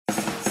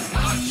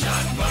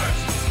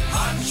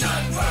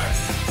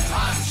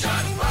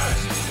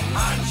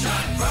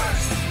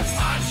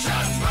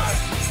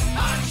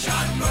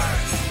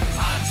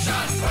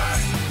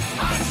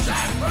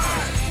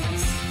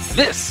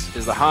This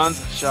is the Hans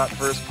Shot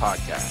First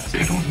podcast.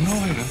 They don't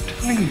know it, I'm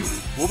telling you.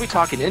 We'll be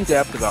talking in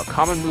depth about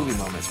common movie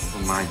moments For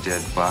my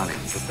dead body.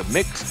 with the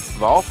mix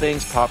of all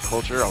things pop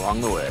culture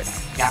along the way.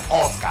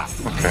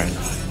 Okay.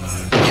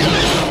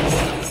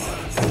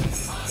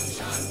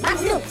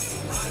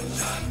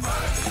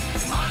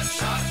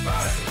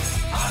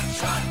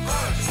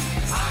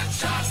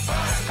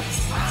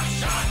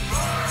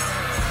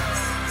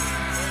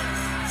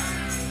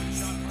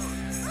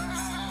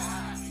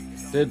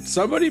 Did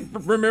somebody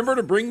remember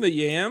to bring the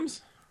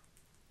yams?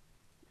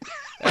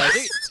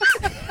 I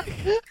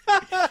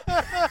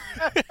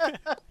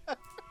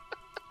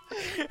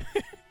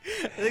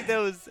think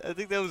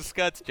that was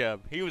Scott's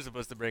job. He was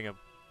supposed to bring him.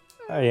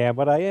 I am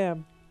what I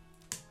am.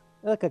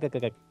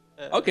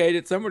 Okay,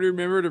 did somebody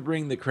remember to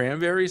bring the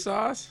cranberry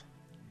sauce?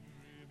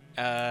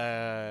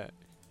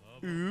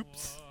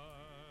 Oops.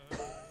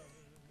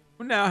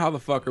 Well, now how the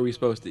fuck are we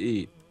supposed to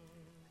eat?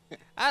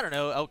 I don't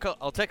know.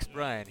 I'll text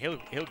Brian. He'll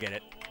get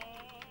it.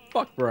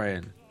 Fuck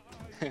Brian.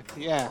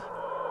 Yeah,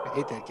 I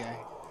hate that guy.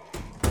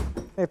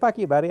 Hey, fuck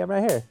you, buddy. I'm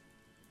right here.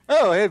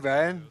 Oh, hey,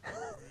 Brian.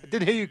 I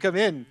didn't hear you come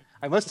in.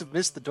 I must have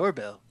missed the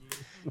doorbell.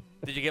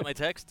 Did you get my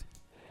text?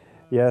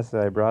 Yes,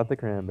 I brought the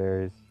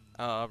cranberries.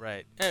 Oh, all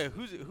right. Hey,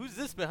 who's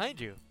this behind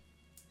you?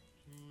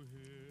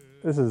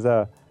 This is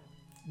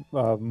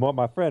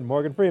my friend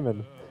Morgan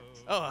Freeman.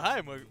 Oh,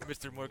 hi,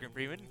 Mr. Morgan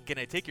Freeman. Can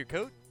I take your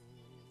coat?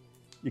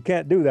 You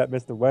can't do that,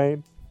 Mr.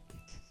 Wayne.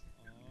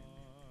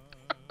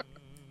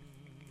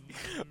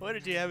 Why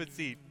did you have it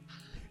seat?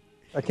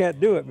 I can't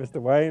do it,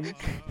 Mr. Wayne.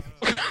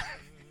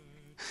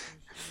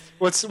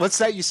 What's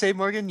that you say,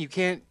 Morgan? You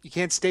can't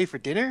stay for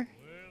dinner?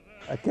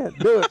 I can't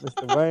do it,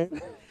 Mr.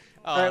 Wayne.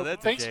 Oh, All right,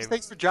 that's thanks, a shame.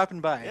 thanks for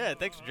dropping by. Yeah,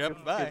 thanks for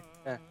dropping by.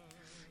 Yeah. See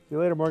you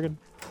later, Morgan.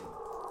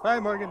 Bye,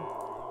 Morgan.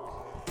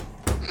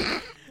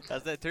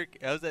 How's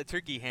that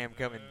turkey ham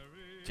coming,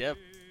 Jeff?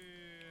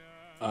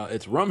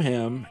 It's rum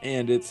ham,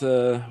 and it's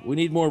we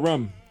need more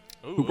rum.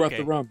 Ooh, Who brought okay.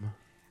 the rum?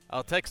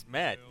 I'll text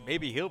Matt.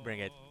 Maybe he'll bring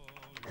it.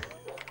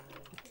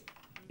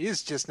 He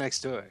is just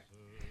next door.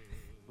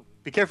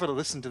 Be careful to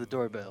listen to the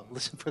doorbell.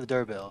 Listen for the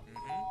doorbell.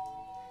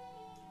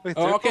 Wait,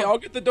 Oh, okay, I'll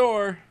get the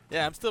door.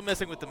 Yeah, I'm still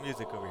messing with the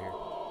music over here.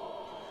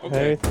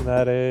 Okay. Hey,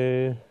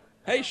 Cincinnati.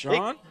 Hey,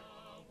 Sean.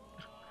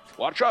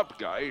 What's up,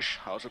 guys?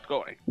 How's it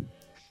going?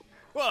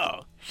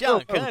 Whoa,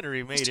 Sean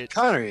Connery made Mr. it.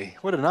 Connery,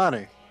 what an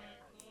honor.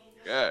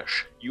 Yes,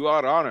 you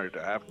are honored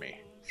to have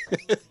me.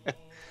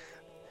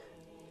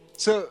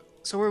 So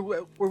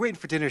we're waiting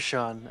for dinner,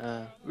 Sean.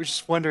 We're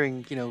just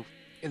wondering,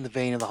 in the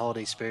vein of the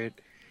holiday spirit,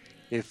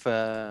 if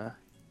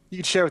you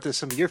could share with us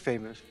some of your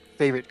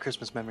favorite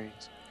Christmas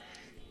memories.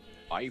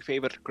 My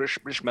favorite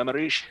Christmas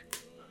memories?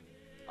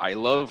 I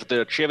love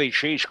the Chevy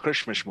Chase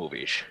Christmas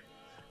movies.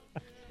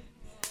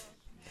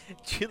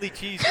 Chili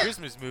cheese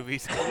Christmas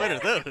movies. What are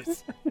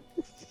those?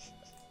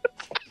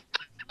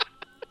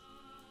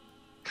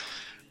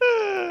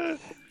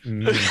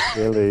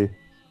 Really?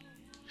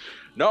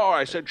 No,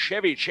 I said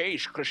Chevy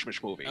Chase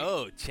Christmas movie.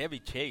 Oh, Chevy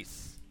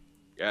Chase.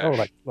 Yes.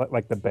 Oh,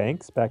 like the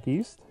banks back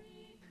east?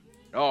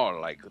 No,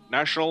 like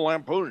National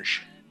Lampoons.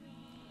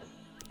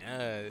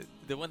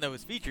 The one that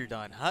was featured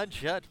on Hot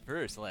Shot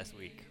First last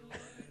week.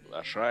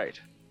 That's right.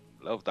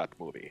 Love that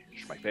movie.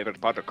 It's my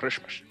favorite part of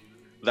Christmas.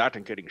 That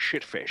and getting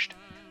shit-faced.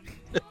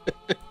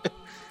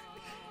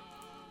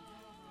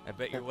 I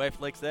bet your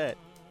wife likes that.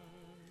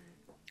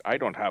 I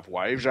don't have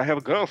wives, I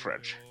have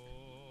girlfriends.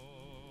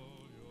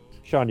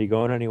 Sean, you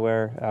going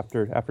anywhere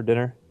after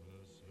dinner?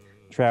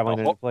 Traveling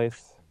to Oh. any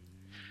place?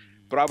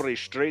 Probably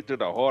straight to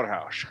the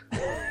whorehouse.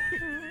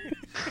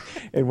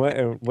 In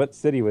what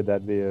city would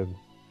that be in?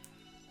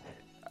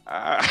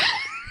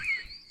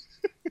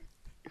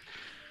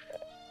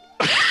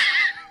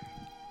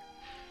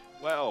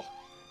 Well,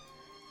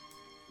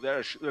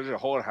 there's a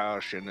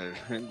whorehouse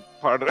in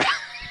part of.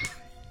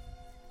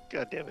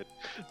 God damn it!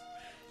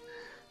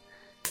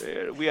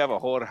 We have a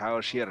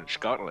whorehouse here in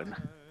Scotland.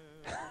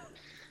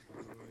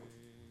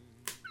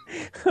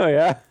 Oh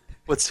yeah.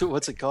 What's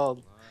it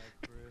called?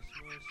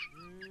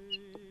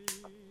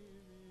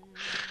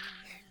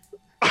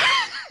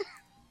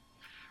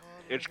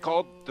 It's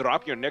called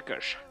Drop Your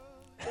Knickers.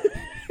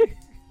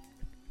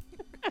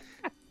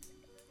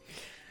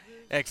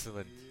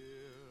 Excellent.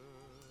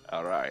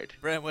 All right.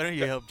 Brian, why don't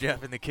you help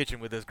Jeff in the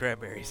kitchen with those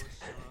cranberries?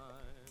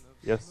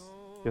 Yes,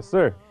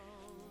 sir.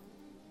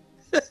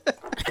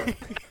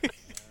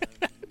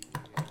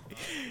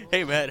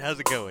 Hey, Matt, how's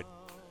it going?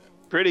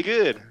 Pretty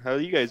good. How are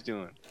you guys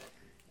doing?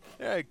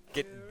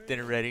 Getting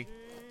dinner ready,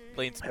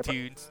 playing some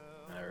tunes.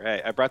 All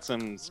right. I brought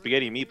some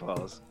spaghetti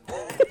meatballs.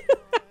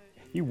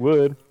 You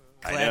would.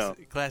 I know.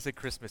 Classic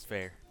Christmas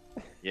fare.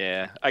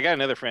 Yeah. I got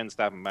another friend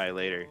stopping by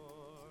later.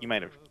 You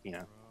might have,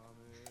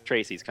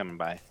 Tracy's coming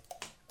by.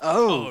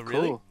 Oh,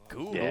 really? cool.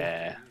 Cool.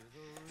 Yeah.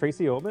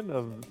 Tracy Ullman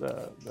of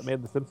that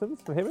made The Simpsons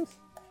famous?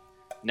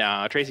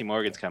 No, Tracy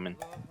Morgan's coming.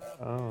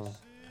 Oh.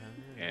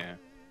 Yeah.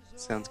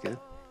 Sounds good.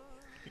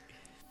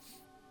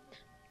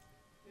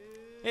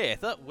 Hey, I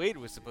thought Wade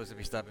was supposed to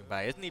be stopping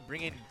by. Isn't he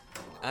bringing,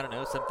 I don't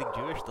know, something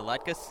Jewish, the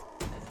latkes?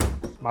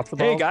 Matzo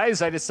Hey balls?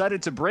 guys, I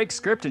decided to break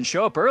script and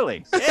show up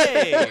early.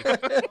 Hey!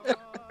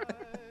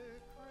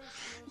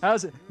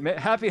 How's it?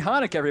 Happy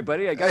Hanukkah,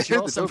 everybody! I got you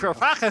all heard some the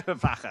doorbell.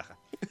 fafacha.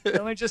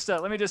 let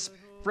me just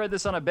spread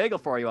this on a bagel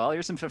for you all.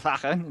 Here's some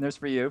fafacha, and there's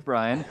for you,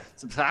 Brian.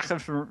 Some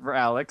fafacha for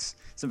Alex.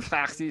 Some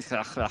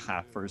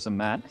fafacha for some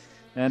Matt,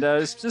 and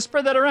just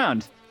spread that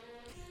around.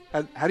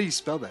 How do you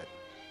spell that?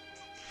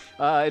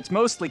 It's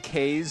mostly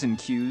K's and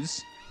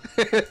Q's.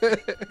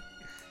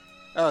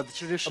 Oh, the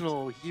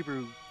traditional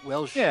Hebrew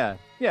Welsh. Yeah,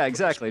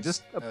 exactly.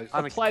 Just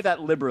Hanukkah. apply that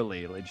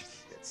liberally,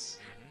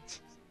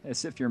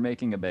 as if you're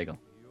making a bagel.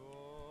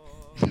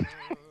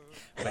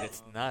 But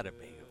it's not a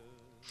bagel.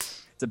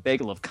 It's a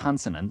bagel of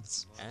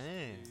consonants.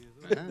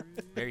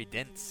 Very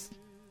dense.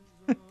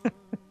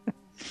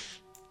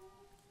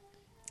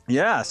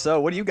 Yeah. So,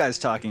 what are you guys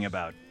talking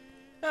about?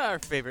 Our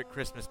favorite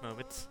Christmas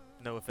moments.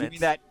 No You offense. mean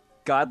that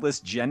godless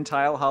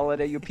Gentile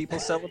holiday you people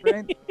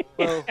celebrate?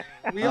 Well,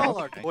 we all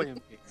are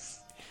goyim.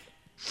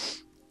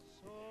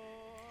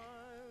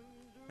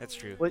 That's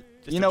true. Well,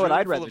 Just you a know what room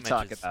I'd full rather of talk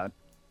mentions. about?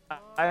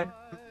 I'd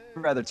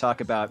rather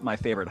talk about my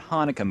favorite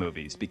Hanukkah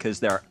movies because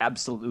there are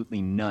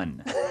absolutely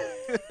none.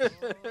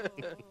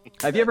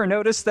 Have you ever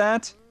noticed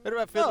that? What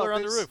about Fiddler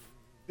on the there's- Roof?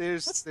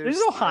 There's There's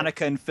no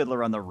Hanukkah and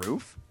Fiddler on the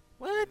Roof.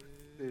 What?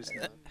 There's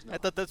no. I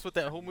thought that's what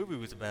that whole movie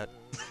was about.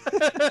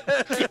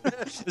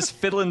 Just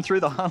fiddling through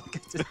the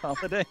Hanukkah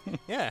holiday.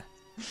 Yeah.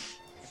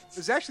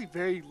 There's actually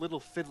very little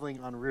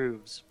fiddling on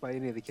roofs by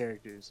any of the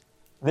characters.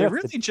 They That's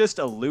really just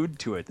allude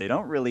to it. They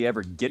don't really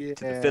ever get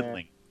to the Yeah.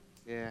 fiddling.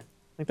 Yeah. I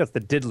think that's the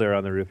diddler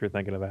on the roof you're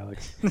thinking of,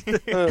 Alex.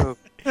 Oh,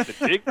 The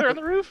Diggler on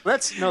the roof?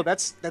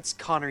 that's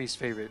Connery's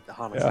favorite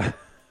Hanukkah.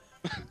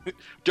 Yeah.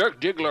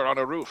 Dirk Diggler on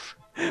a roof.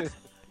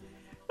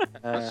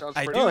 Oh,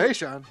 I do- hey,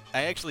 Sean.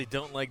 I actually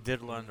don't like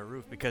Diddler on the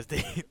Roof because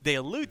they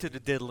allude to the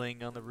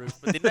diddling on the roof,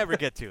 but they never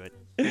get to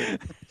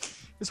it.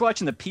 Just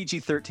watching the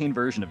PG-13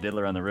 version of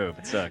Diddler on the Roof.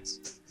 It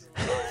sucks.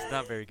 It's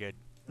not very good.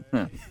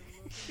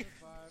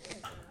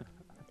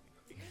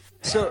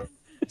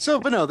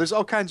 But no, there's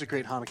all kinds of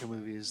great Hanukkah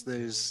movies.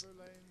 There's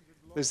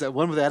that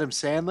one with Adam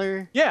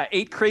Sandler. Yeah,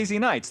 8 Crazy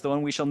Nights, the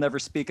one we shall never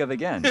speak of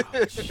again.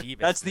 Jeebus,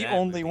 That's the that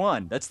only movie.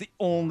 one. That's the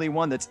only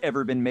one that's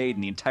ever been made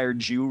in the entire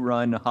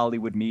Jew-run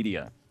Hollywood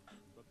media.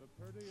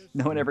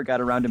 No one ever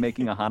got around to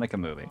making a Hanukkah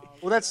movie.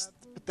 Well, that's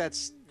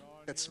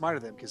smart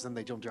of them because then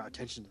they don't draw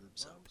attention to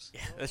themselves.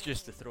 Yeah, that's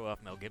just to throw off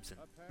Mel Gibson.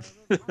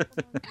 Well,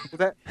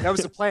 that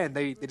was the plan.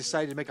 They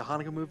decided to make a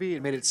Hanukkah movie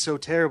and made it so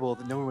terrible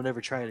that no one would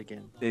ever try it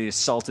again. They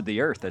salted the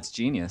earth. That's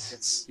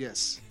genius.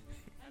 Yes.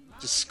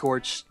 Just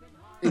scorched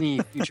any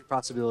future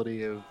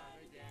possibility of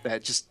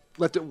that. Just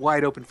left it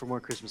wide open for more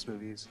Christmas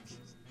movies.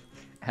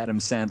 Adam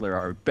Sandler,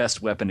 our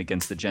best weapon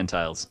against the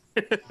Gentiles.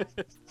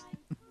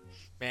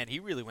 Man, he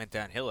really went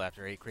downhill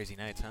after 8 Crazy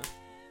Nights, huh?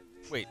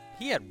 Wait,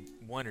 he had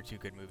 1 or 2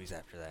 good movies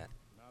after that.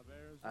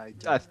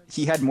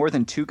 He had more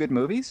than 2 good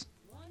movies?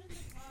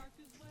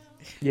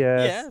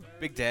 Yes. Yeah,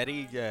 Big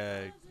Daddy,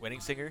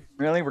 Wedding Singer.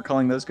 Really? We're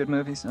calling those good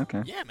movies?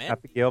 Okay. Yeah, man.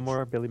 Happy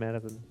Gilmore, Billy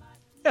Madison.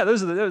 Yeah,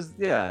 those.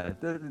 Yeah,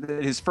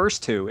 his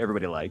first 2,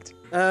 everybody liked.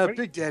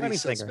 Big Daddy Wedding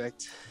Singer.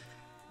 suspect.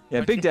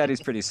 Yeah, Big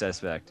Daddy's pretty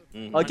suspect.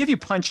 Mhm. I'll give you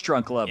Punch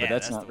Drunk Love, Yeah, but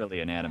that's that's not the really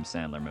an Adam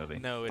Sandler movie.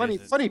 No, it Funny,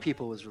 isn't. Funny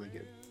People was really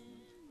good.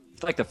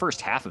 It's like the first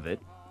half of it,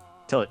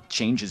 till it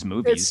changes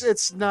movies.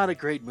 It's not a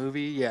great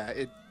movie. Yeah,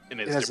 it And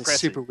it it's has depressing.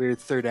 a super weird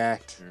third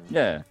act.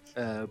 Yeah,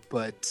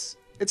 But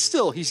it's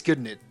still he's good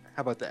in it.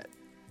 How about that?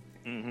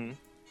 Mm-hmm.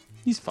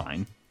 he's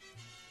fine.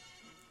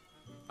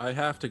 I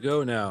have to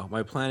go now.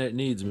 My planet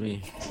needs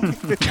me. I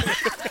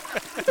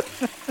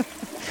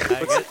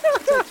guess-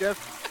 What's up,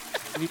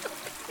 Jeff?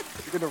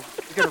 You're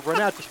gonna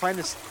run out to find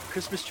this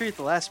Christmas tree at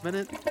the last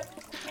minute.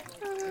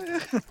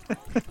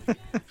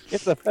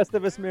 It's a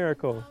Festivus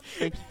miracle.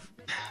 Thank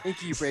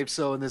you, brave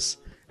soul, in this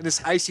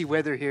icy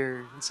weather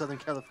here in Southern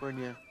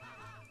California.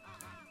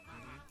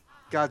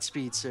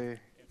 Godspeed, sir.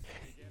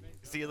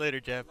 See you later,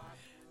 Jeff.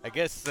 I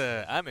guess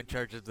I'm in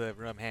charge of the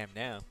rum ham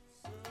now.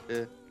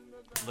 Yeah.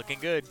 Looking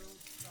good.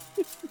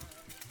 So Don't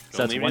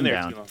that's leave him one there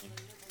down. too long.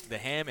 The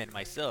ham and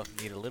myself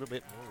need a little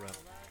bit more rum.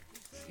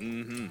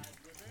 Mm-hmm.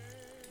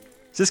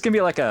 Is this gonna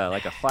be like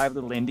a 5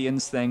 Little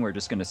Indians thing? We're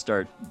just gonna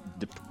start,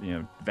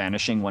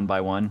 vanishing one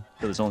by one.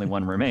 So there's only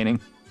one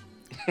remaining.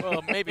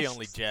 Well, maybe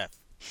only Jeff.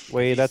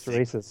 Wade, that's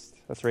racist.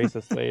 That's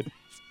racist, Wade.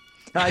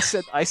 I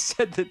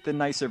said that the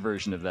nicer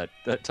version of that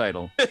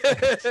title.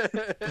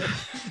 There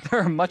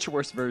are much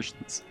worse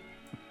versions.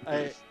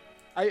 The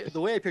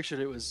way I pictured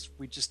it was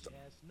we just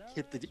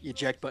hit the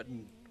eject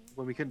button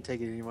when we couldn't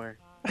take it anymore,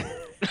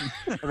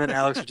 and then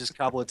Alex would just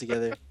cobble it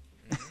together.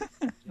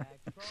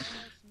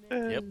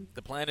 Yep.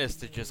 The plan is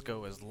to just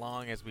go as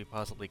long as we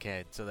possibly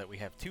can, so that we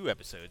have 2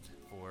 episodes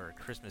for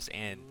Christmas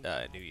and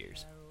New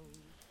Year's.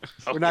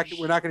 We're not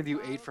going to do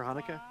 8 for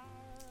Hanukkah.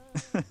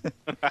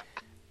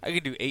 I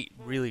could do 8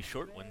 really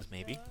short ones,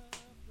 maybe.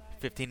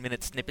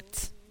 15-minute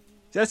snippets.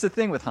 That's the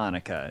thing with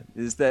Hanukkah,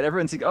 is that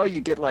everyone's like, oh,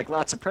 you get like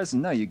lots of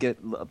presents. No, you get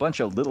a bunch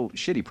of little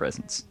shitty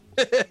presents.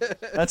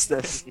 That's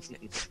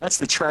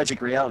the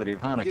tragic reality of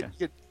Hanukkah.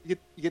 You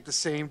get the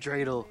same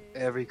dreidel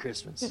every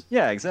Christmas.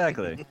 Yeah,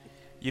 exactly.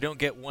 You don't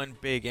get one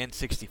big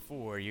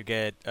N64. You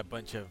get a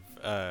bunch of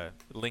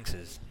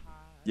Lynxes.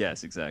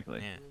 Yes,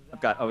 exactly. Yeah.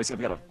 I've got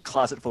a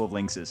closet full of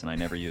Lynxes, and I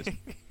never use them.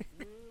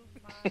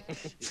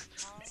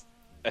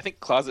 I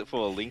think Closet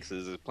Full of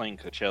Lynxes is playing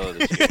Coachella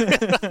this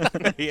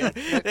year. Yeah,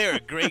 they were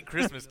a great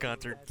Christmas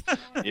concert.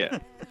 Yeah.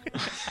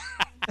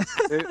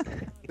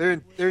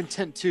 They're in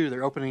tent 2.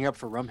 They're opening up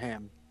for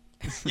Rumham.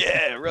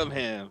 Yeah,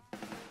 Rumham.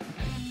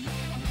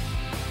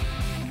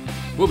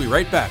 We'll be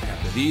right back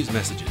after these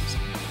messages.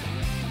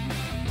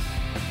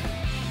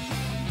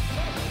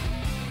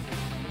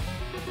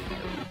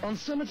 On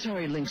some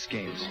Atari Lynx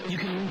games, you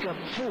can link up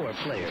 4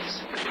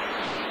 players.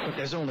 But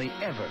there's only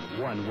ever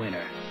one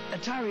winner.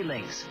 Atari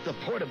Lynx, the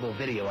portable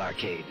video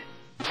arcade.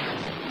 The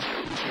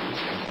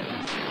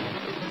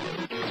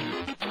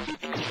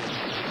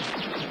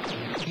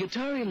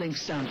Atari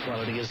Lynx sound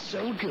quality is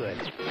so good,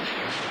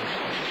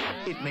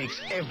 it makes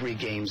every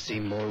game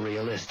seem more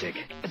realistic.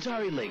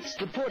 Atari Lynx,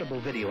 the portable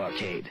video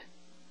arcade.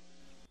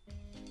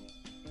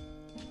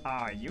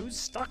 Are you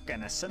stuck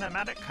in a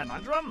cinematic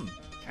conundrum?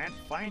 Can't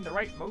find the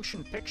right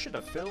motion picture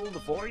to fill the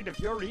void of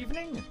your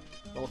evening?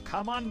 Well,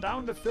 come on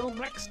down to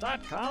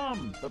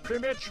FilmRex.com, the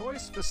premier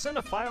choice for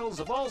cinephiles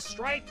of all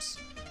stripes.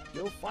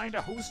 You'll find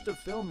a host of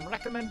film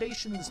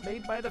recommendations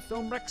made by the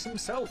Film Rex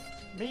himself,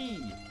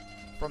 me.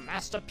 From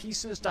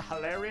masterpieces to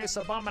hilarious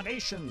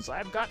abominations,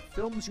 I've got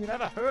films you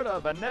never heard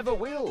of and never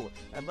will,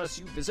 unless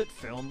you visit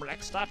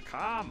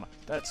FilmRex.com.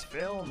 That's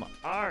FilmRex.com.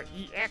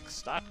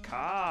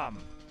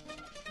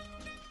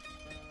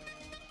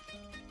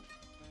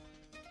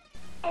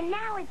 And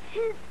now it's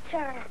his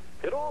turn.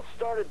 It all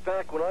started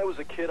back when I was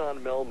a kid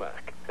on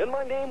Melmac, and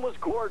my name was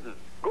Gordon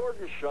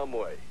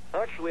Shumway.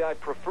 Actually, I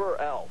prefer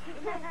Alf.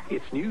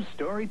 It's new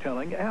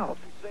storytelling Alf.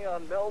 Say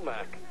on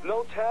Melmac,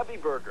 no Tabby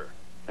Burger.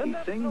 He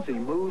sings, he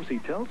moves, he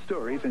tells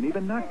stories, and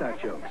even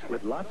knock-knock jokes,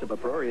 with lots of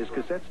uproarious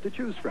cassettes to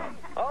choose from.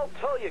 I'll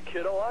tell you,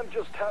 kiddo, I'm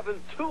just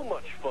having too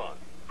much fun.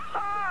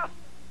 Ha!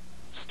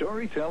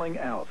 Storytelling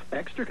Alf.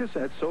 Extra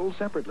cassettes sold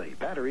separately.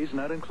 Batteries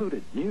not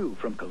included. New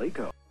from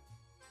Coleco.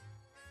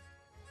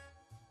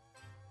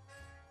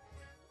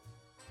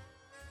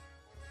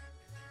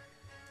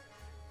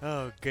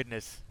 Oh,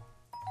 goodness.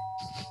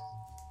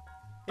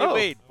 Hey,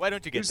 Wade, why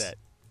don't you get that?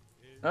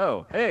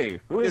 Oh, hey,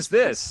 who is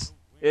this?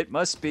 It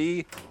must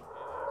be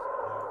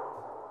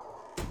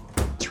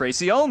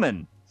Tracy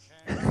Ullman.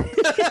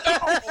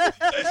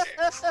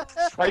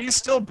 Are you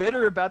still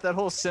bitter about that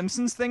whole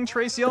Simpsons thing,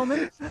 Tracy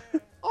Ullman?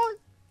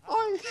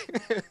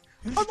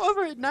 I'm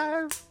over it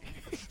now.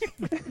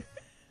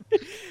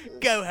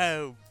 Go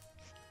home.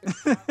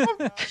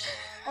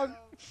 I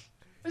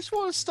just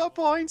want to stop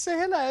by and say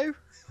hello.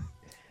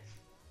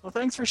 Well,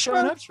 thanks for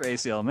showing up,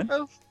 Tracy Ullman.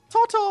 Well,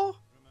 ta-ta.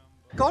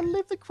 Gotta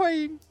live the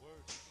Queen.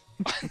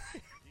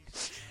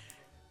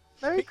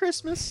 Merry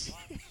Christmas.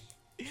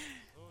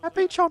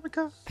 Happy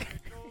Chanukah.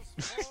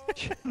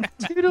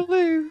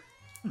 Toodaloo.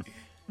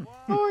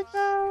 Oh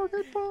no,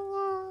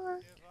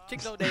 goodbye.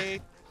 Jingle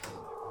day.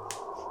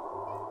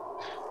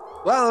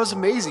 Wow, that was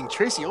amazing.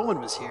 Tracy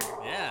Ullman was here.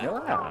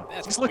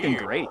 Yeah. She's looking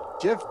great.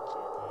 Jeff.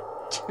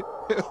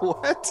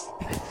 What?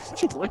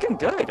 She's looking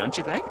good, don't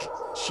you think?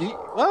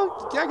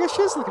 Well, yeah, I guess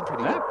she is looking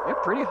pretty good. Yeah,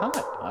 pretty hot.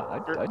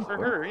 For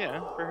her,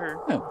 yeah, for her.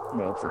 Yeah,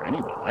 well, for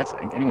anyone, I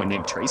think. Anyone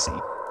named Tracy.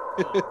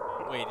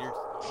 Wait, you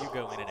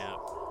go in and out.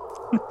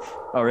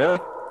 Oh, really?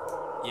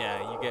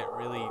 Yeah, you get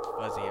really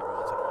fuzzy every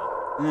once in a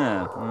while.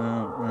 Yeah,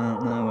 well, I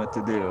don't know what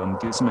to do. I'm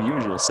doing my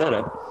usual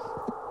setup.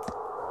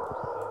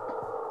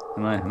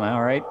 Am I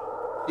all right?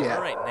 Yeah.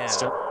 All right now.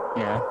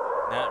 Yeah.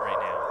 Not right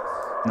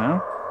now.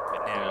 No?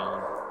 But now.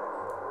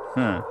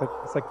 Huh.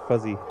 It's like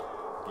fuzzy.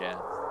 Yeah.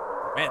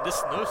 Man, this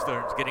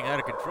snowstorm's getting out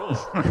of control.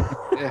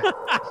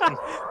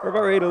 We're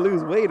about ready to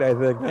lose weight, I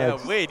think. Yeah,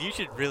 Wade, you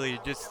should really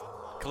just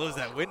close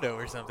that window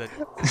or something.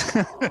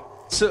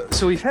 So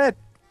we had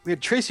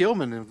Tracy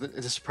Ullman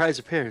as a surprise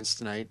appearance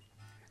tonight.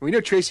 We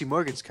know Tracy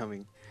Morgan's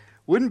coming.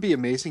 Wouldn't it be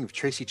amazing if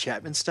Tracy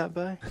Chapman stopped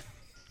by?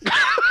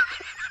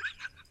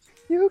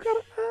 You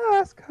gotta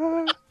ask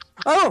her.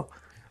 Oh,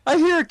 I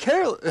hear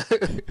Carol.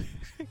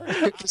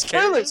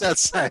 Carol's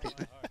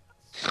outside.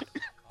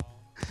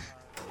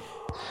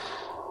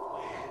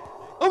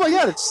 Oh my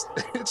God!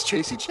 It's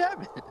Tracy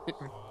Chapman.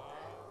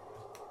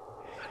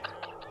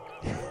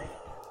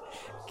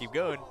 Keep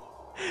going.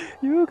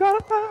 You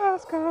gotta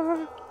ask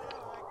her.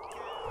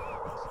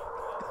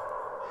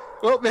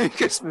 Well, Merry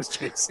Christmas,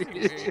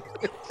 Tracy.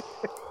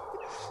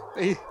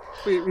 we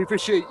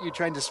appreciate you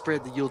trying to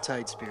spread the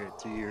Yuletide spirit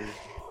through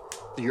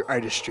your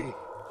artistry.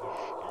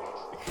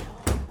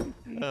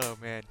 Oh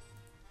man.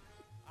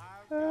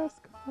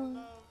 Ask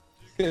her.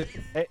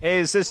 Hey,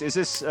 is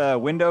this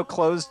window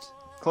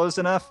closed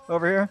enough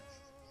over here?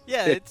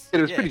 Yeah, It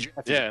was yeah. pretty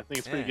drafty. Yeah, I think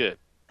it's pretty good.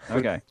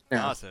 Okay.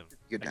 Yeah. Awesome.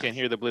 Good I now. can't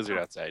hear the blizzard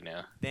outside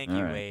now. Thank All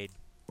you, right. Wade.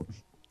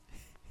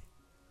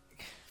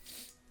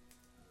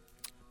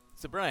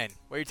 So Brian,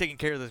 while you're taking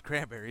care of those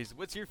cranberries,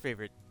 what's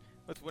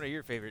one of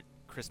your favorite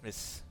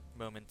Christmas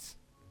moments?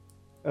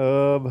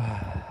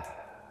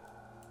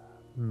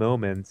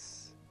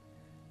 Moments.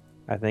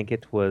 I think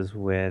it was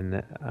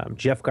when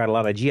Jeff got a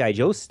lot of G.I.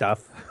 Joe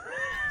stuff.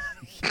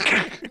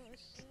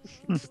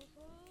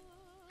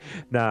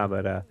 Nah,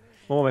 but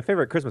well, my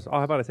favorite Christmas. Oh,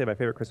 how about I say my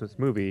favorite Christmas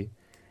movie?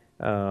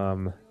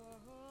 Have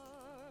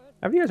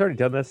you guys already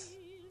done this?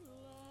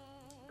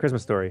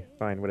 Christmas Story.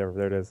 Fine, whatever.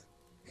 There it is.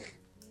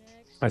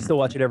 I still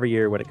watch it every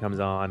year when it comes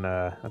on.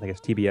 I think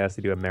it's TBS.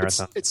 They do a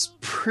marathon. It's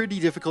pretty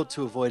difficult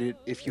to avoid it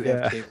if you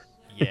have cable.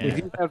 Yeah. If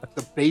you have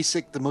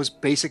the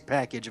most basic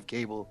package of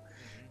cable,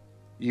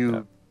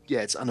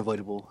 it's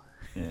unavoidable.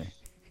 Yeah. And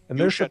You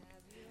there's should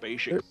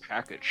basic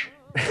package.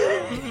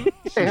 Hey,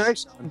 hi,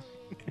 Sean.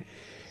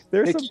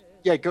 there's Hey,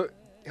 some go.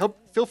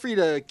 Feel free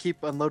to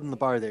keep unloading the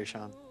bar there,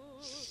 Sean.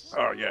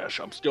 Oh yes,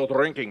 I'm still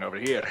drinking over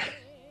here.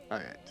 All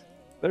right.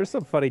 there's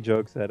some funny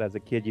jokes that as a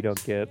kid you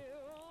don't get,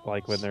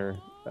 like when they're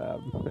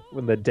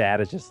when the dad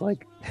is just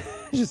like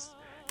just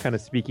kind of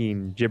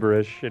speaking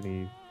gibberish,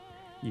 and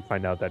you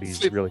find out that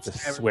he's really just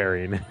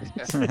swearing.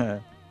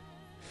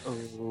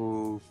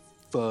 Oh,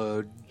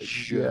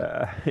 fudge.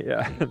 Yeah,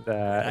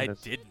 that. I and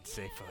it's didn't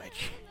say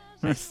fudge.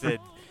 I said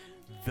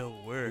the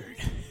word.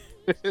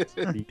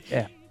 the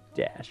F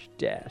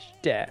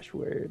dash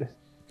word.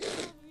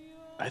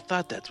 I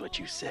thought that's what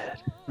you said.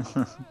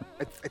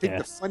 I think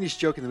the funniest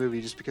joke in the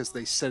movie, just because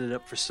they set it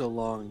up for so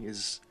long,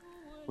 is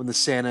when the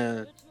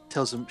Santa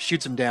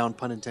shoots him down,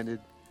 pun intended,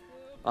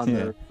 on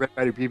the Red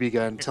Ryder BB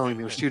gun, telling him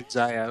he'll shoot his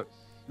eye out.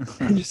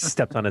 He just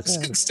stepped on his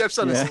head. Steps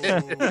on his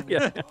head.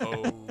 Yeah.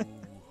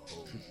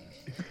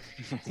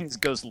 He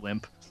just goes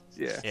limp.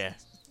 Yeah.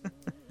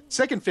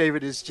 Second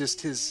favorite is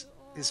just his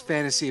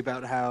fantasy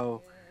about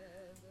how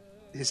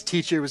his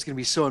teacher was going to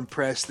be so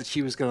impressed that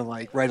she was going to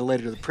like write a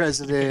letter to the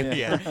president.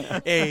 Yeah.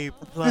 A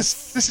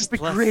plus. This is the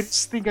plus,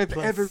 greatest thing I've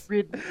plus. ever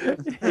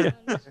written.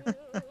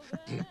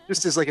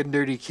 Just as like a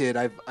nerdy kid,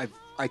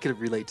 I could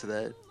relate to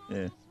that.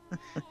 Yeah.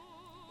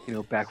 You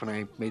know, back when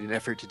I made an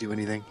effort to do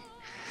anything.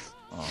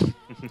 Oh.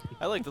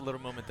 I like the little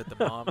moment that the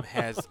mom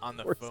has on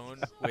the phone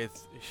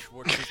with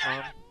Schwartz's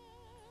mom.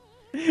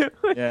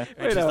 Yeah.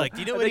 And she's like,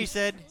 "Do you know what he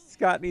said?"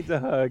 Scott needs a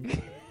hug.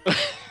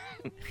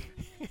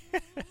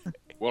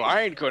 Well,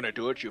 I ain't gonna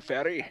do it, you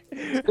fatty.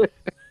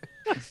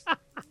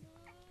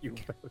 You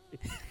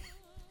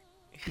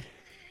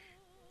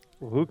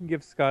well, who can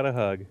give Scott a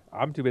hug?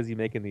 I'm too busy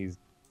making these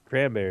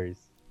cranberries.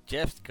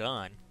 Jeff's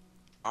gone.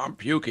 I'm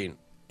puking.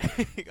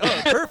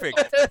 Oh,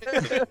 perfect.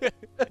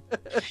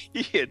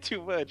 You had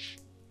too much.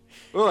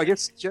 Oh, I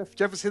guess Jeff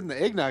was hitting the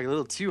eggnog a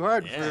little too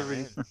hard for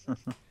every.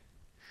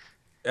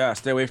 Yeah,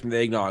 stay away from the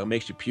eggnog. It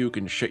makes you puke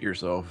and shit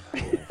yourself.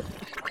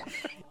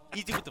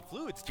 Easy with the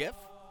fluids, Jeff.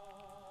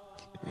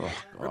 Oh,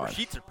 Rubber God.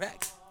 sheets are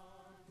packed.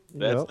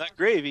 That's Yep. not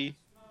gravy.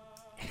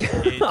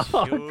 It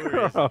Oh,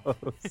 sure is.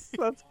 gross.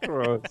 That's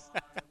gross.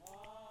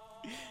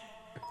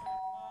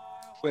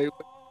 Wait,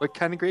 what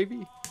kind of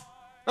gravy?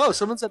 Oh,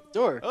 someone's at the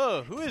door.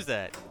 Oh, who is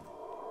that?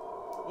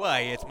 Why,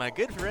 it's my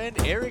good friend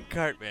Eric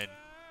Cartman.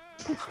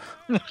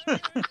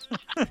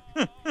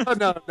 Oh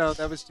no,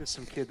 that was just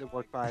some kid that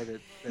walked by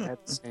that had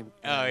the same.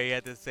 Oh, he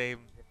had the same.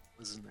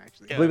 Wasn't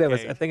actually. I believe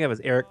Okay. I think that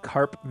was Eric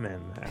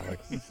Carpman,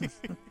 Alex.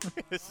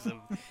 This is a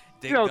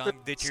ding You know, dong the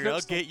ditcher. snow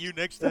I'll storm- get you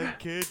next time,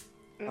 kid.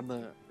 On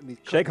the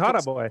Shake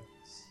Hana boy.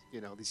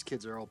 You know, these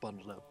kids are all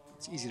bundled up.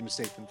 It's easy to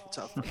mistake them for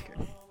South Africa.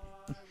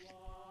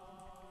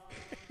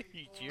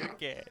 Eat your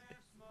cat.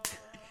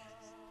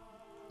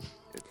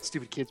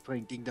 Stupid kids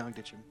playing ding dong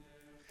ditching.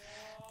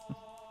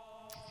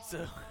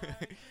 So,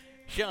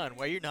 Sean,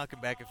 while you're knocking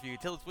back a few,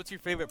 tell us what's your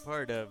favorite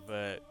part of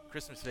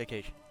Christmas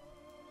Vacation?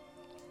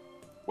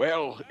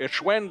 Well,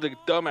 it's when the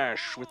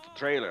dumbass with the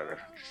trailer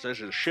says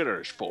his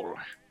shitter is full.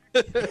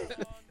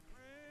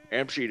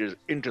 Emptied it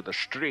into the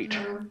street.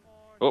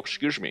 Oh,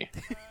 excuse me.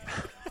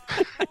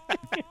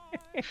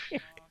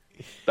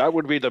 That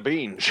would be the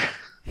beans.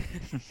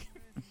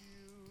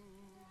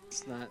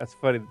 It's not. That's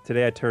funny.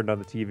 Today I turned on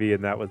the TV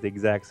and that was the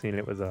exact scene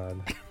it was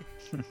on.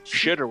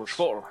 Shitter was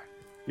full.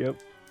 Yep.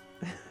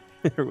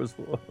 It was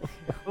full.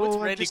 What's I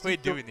Randy just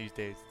Quaid don't- doing these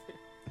days?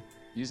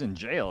 He's in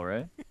jail,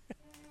 right?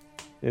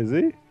 Is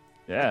he?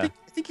 Yeah.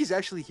 I think he's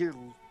actually here.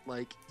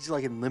 Like he's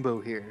like in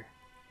limbo here,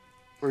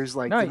 where he's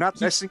like No, they're not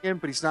he- arresting him,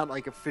 but he's not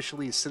like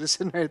officially a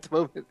citizen right at the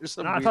moment. Or No,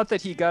 something. I thought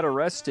that he got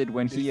arrested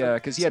when he,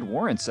 because he had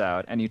warrants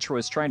out and he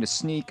was trying to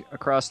sneak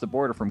across the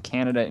border from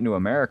Canada into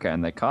America,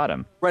 and they caught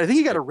him. Right, I think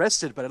he got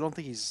arrested, but I don't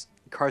think he's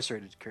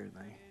incarcerated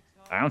currently.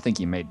 I don't think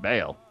he made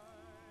bail.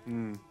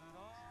 I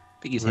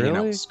think he's hanging out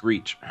Really? with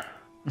Screech.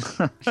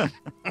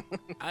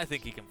 I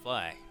think he can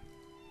fly.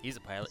 He's a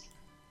pilot.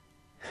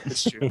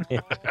 That's true.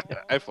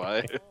 I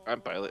fly.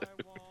 I'm pilot.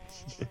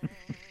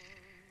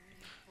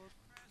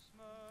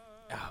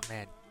 Oh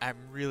man, I'm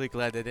really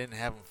glad they didn't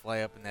have him fly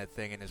up in that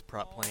thing in his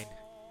prop plane.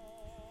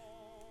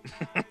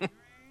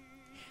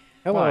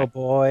 Hello, Why?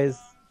 boys.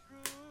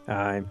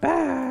 I'm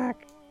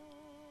back.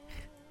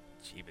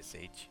 Jeebus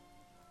H.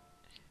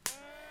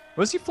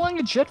 Was he flying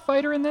a jet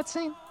fighter in that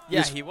scene?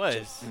 Yeah, he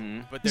was.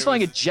 But He's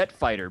flying a jet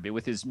fighter, but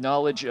with his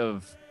knowledge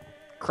of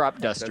crop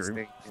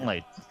duster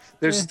flight.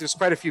 There's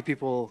quite a few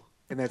people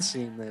in that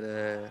scene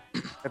that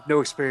have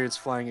no experience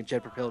flying a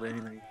jet-propelled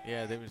anything.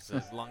 Yeah, there was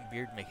a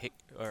long-beard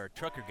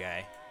trucker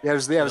guy. Yeah, it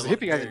was the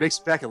hippie guy that makes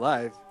it back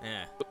alive.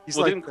 Yeah. He's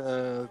Well, like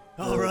the...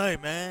 All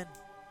right, man.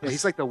 Yeah,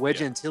 he's like the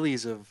Wedge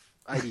Antilles of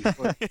ID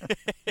Foot.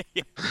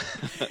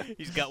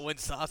 He's got one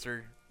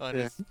saucer on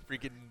Yeah. his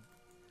freaking...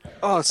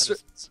 Oh, on so,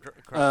 his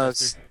crop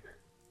duster.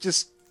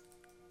 just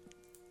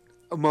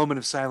a moment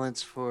of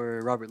silence for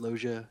Robert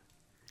Loggia.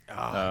 Oh,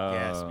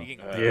 yeah, speaking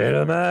of Get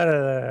him out of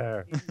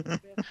there.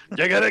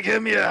 You're gonna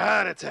give me a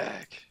heart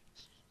attack.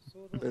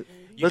 You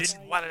Let's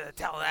didn't want to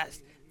tell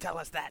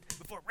us that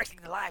before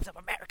risking the lives of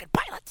American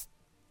pilots.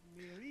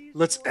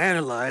 let's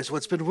analyze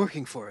what's been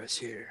working for us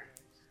here.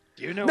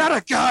 Do you know? Not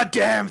a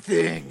goddamn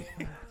thing.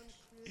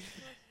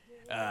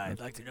 I'd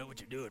like to know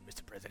what you're doing,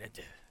 Mr. President.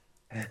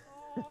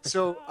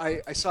 So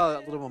I saw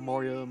a little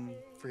memoriam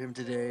for him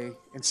today,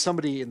 and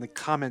somebody in the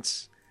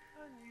comments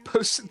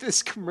posted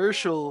this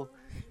commercial,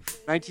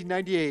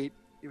 1998.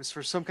 It was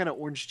for some kind of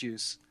orange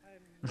juice,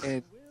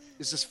 and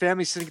there's this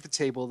family sitting at the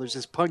table. There's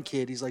this punk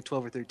kid. He's like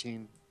 12 or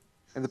 13,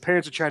 and the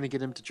parents are trying to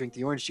get him to drink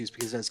the orange juice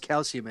because it has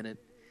calcium in it.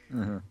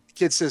 The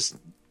kid says,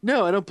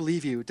 "No, I don't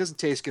believe you. It doesn't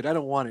taste good. I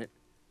don't want it."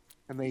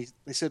 And they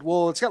said,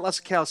 "Well, it's got lots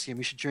of calcium.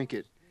 You should drink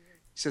it."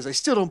 He says, "I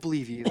still don't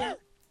believe you."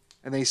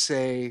 And they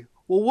say,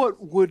 "Well,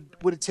 what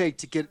would it take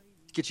to get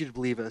you to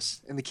believe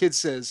us?" And the kid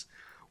says,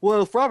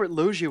 "Well, if Robert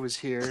Loggia was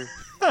here."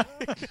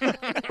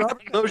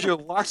 Robert Loggia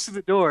walks through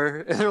the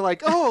door, and they're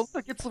like, "Oh,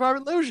 look, it's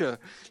Robert Loggia."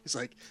 He's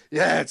like,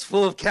 "Yeah, it's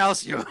full of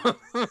calcium."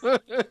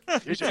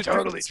 You should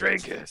totally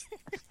drink it.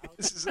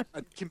 This is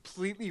a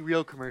completely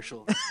real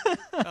commercial.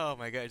 Oh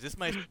my gosh, this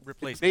might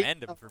replace It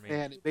made- Mandem for me.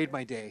 Man, it made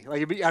my day.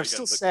 Like, I'm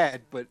still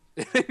sad, but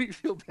it made me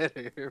feel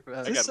better.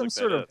 Is this some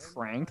sort of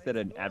prank that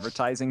an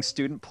advertising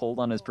student pulled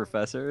on his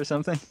professor or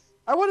something?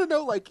 I want to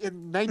know, like,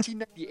 in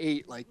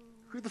 1998, like,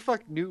 who the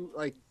fuck knew,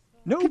 like...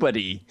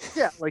 Nobody.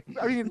 Yeah, like,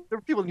 I mean, there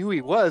were people who knew who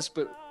he was,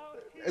 but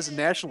as a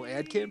national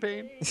ad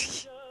campaign?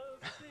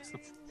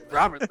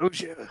 Robert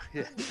Loggia.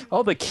 Yeah.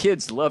 All the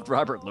kids loved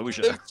Robert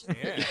Loggia.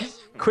 Yeah.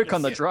 Quick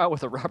on the draw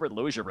with a Robert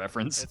Loggia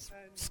reference. That's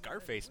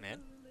Scarface, man.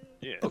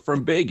 Yeah.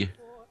 From Big.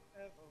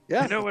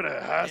 Yeah. You know what a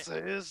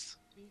hassa is?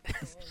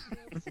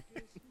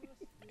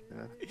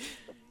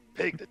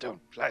 Pig that don't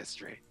fly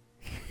straight.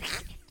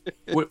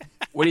 What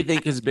do you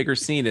think his bigger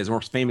scene is,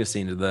 more famous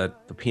scene? Is the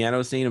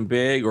piano scene in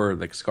Big, or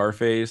like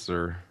Scarface,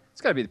 or?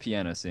 It's got to be the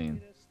piano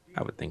scene.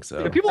 I would think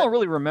so. Yeah, people don't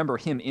really remember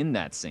him in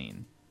that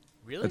scene.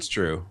 Really? That's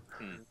true.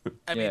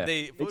 I Yeah. mean,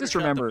 they They just photoshopped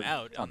remember him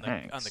out Tom on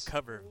Hanks. the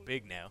cover of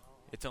Big now.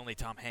 It's only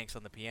Tom Hanks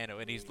on the piano,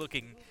 and he's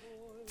looking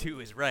to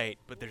his right,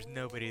 but there's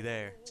nobody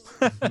there.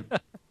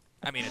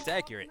 I mean, it's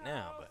accurate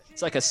now, but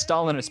It's like a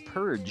Stalinist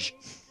purge.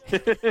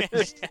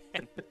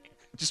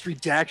 Just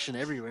redaction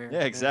everywhere.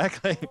 Yeah,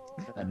 exactly.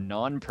 A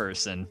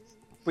non-person.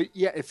 But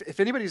yeah, if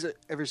anybody's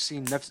ever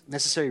seen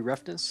Necessary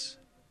Roughness,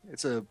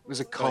 it was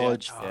a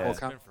college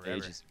football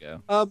Ages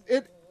ago.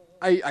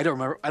 I don't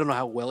remember. I don't know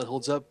how well it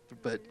holds up,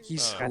 but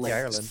he's Kathy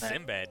hilarious. Ireland.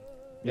 Sinbad.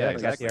 Yeah, Kathy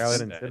exactly.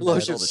 Ireland and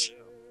Sinbad. Sinbad.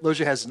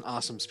 Loggia has an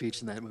awesome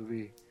speech in that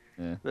movie.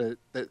 Yeah.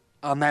 That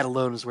on that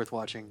alone is worth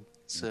watching.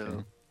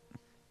 So,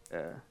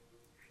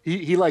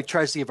 he like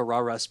tries to give a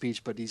rah-rah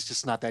speech, but he's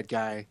just not that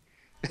guy.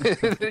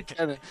 It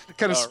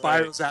kind of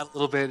spirals out a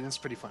little bit, and it's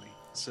pretty funny.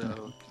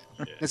 So,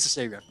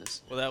 Necessary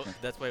Roughness. Well,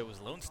 that's why it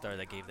was Lone Star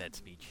that gave that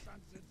speech.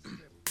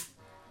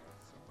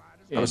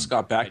 That was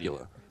Scott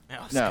Bakula. Oh,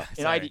 No, Scott,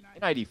 in sorry.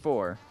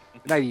 '94.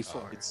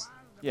 94.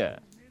 Yeah.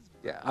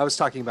 Yeah, I was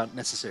talking about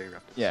Necessary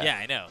Roughness. Yeah. Yeah,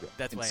 I know.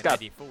 That's And why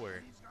Scott- in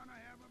 '94,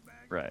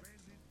 Right.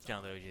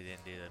 John Loggia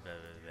didn't do that. Blah,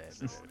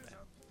 blah, blah, blah,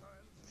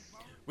 blah.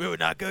 We would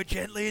not go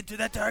gently into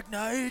the dark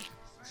night.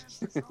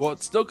 Well,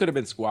 it still could have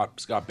been Scott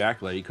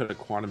Bakula. He could have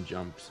quantum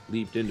jumped,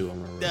 leaped into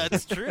him. Or whatever.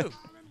 That's true.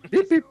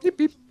 Beep, beep, beep,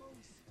 beep.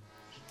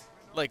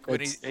 Like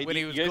when It's- he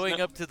you was guys going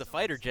know- up to the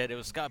fighter jet, it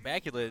was Scott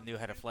Bakula that knew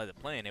how to fly the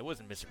plane. It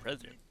wasn't Mr.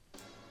 President.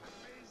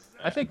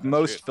 I think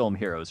most film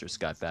heroes are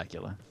Scott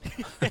Bakula.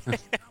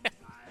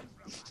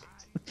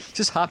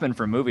 Just hopping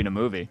from movie to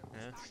movie.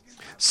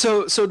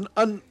 So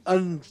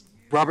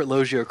Robert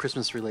Loggia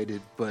Christmas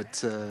related,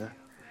 but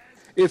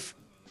if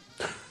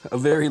A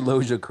very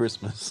Loggia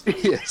Christmas.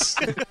 yes,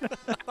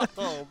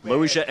 Oh, man.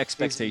 Loggia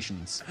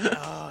expectations.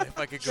 Oh, if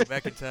I could go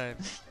back in time,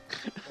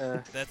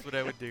 that's what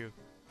I would do.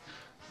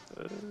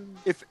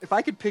 if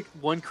I could pick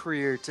one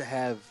career to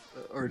have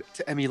or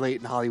to emulate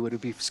in Hollywood, it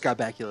would be Scott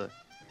Bakula.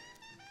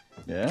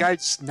 Yeah. Guy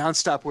just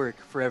nonstop work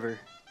forever.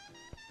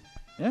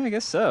 Yeah, I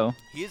guess so.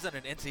 He is on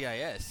an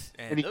NCIS,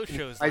 and And he- those he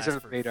shows flies last under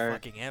for the radar.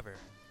 fucking ever.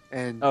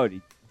 And Oh,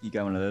 you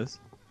got one of those?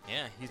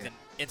 Yeah, he's in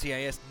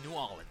NCIS New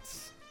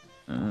Orleans,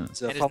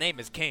 so and his name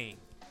is Kane.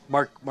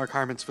 Mark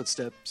Harmon's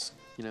footsteps,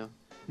 you know,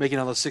 making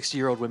all those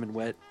 60-year-old women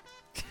wet.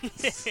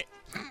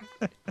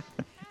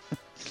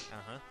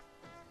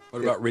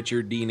 What about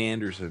Richard Dean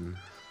Anderson?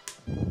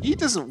 He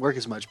doesn't work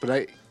as much,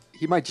 but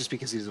he might just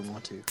because he doesn't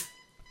want to.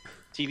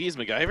 TV's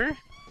MacGyver?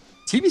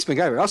 TV's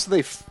MacGyver. Also,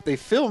 they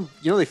filmed.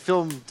 They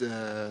filmed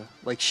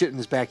like shit in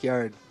his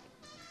backyard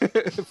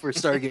for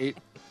Stargate.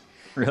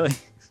 Really?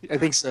 I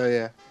think so.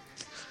 Yeah.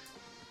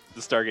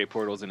 The Stargate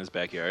portal's in his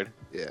backyard.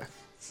 Yeah.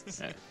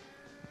 Yeah.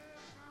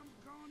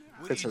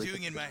 What That's are what you we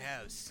doing in think. my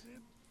house?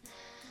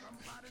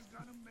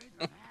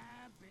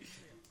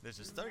 There's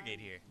a Stargate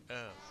here.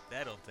 Oh,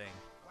 that old thing.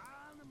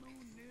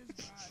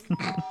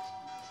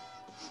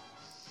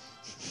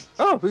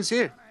 Oh, who's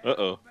here?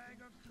 Uh-oh.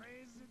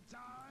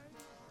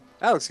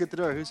 Alex, get the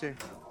door. Who's here?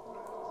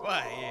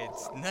 Why,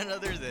 it's none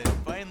other than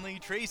finally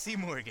Tracy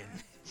Morgan.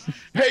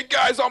 Hey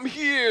guys, I'm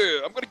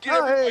here. I'm gonna get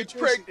Oh, hey, everybody Tracy.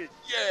 pregnant.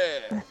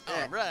 Yeah.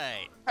 All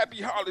right.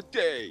 Happy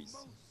holidays.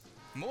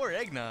 More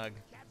eggnog.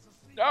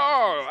 No,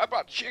 how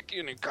about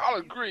chicken and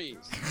collard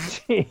greens?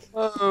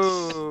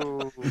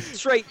 Oh.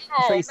 Straight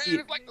Oh Tracy. man,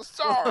 it's like the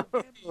song.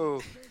 Oh.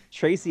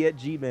 Tracy at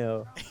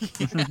Gmail.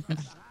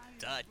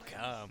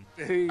 .com.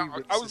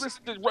 I was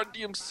listening to Run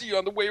DMC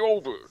on the way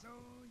over.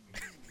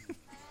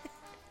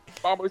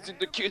 Mama's in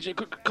the kitchen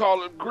cooking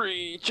collard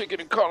greens, chicken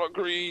and collard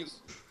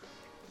greens.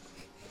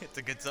 It's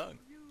a good song.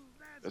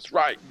 That's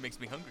right. Makes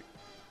me hungry.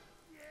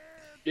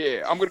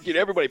 Yeah, I'm gonna get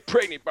everybody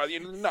pregnant by the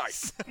end of the night.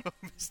 So,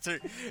 Mr.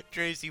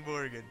 Tracy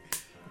Morgan,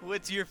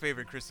 what's your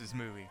favorite Christmas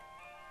movie?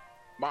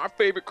 My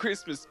favorite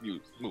Christmas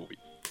movie.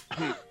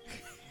 I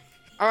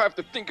have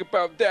to think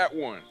about that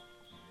one.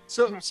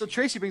 So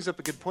Tracy brings up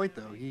a good point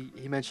though. He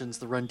mentions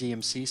the Run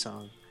DMC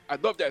song. I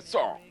love that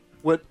song.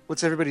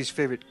 What's everybody's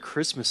favorite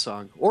Christmas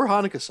song or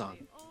Hanukkah song?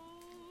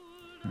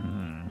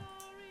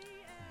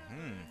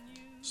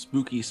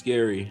 Spooky,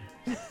 scary.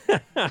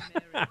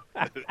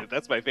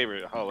 That's my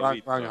favorite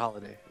Halloween. Wrong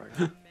holiday.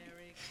 Wrong.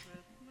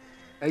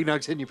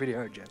 Eggnog's hitting you pretty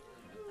hard, Jeff.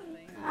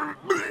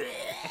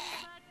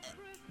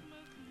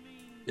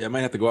 Yeah, I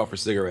might have to go out for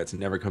cigarettes and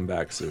never come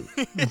back soon.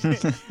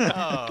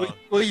 Oh,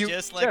 Well, you-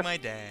 just like Jeff- my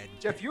dad.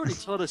 Jeff, you already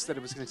told us that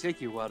it was going to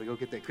take you a while to go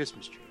get that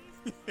Christmas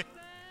tree.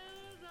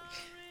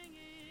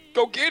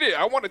 Go get it.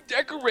 I want to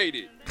decorate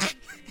it.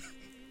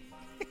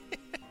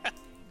 All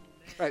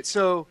right,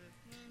 so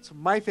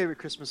my favorite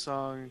Christmas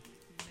song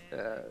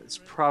is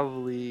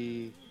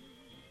probably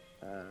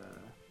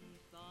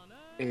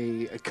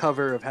a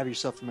cover of "Have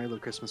Yourself a Merry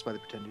Little Christmas" by the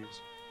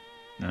Pretenders.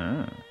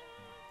 Ah.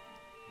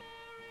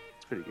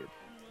 It's pretty good.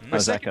 My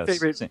How's that second go?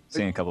 favorite.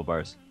 Sing a couple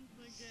bars.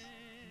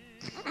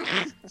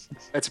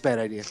 That's a bad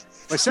idea.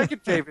 My second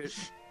favorite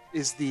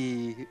is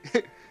the,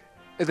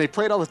 and they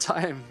play it all the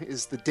time,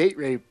 is the date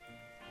rape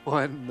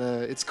one.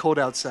 It's cold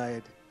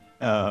outside.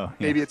 Oh, yeah.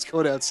 Maybe it's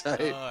cold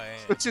outside, Oh, yeah.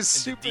 which is And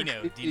super Dino,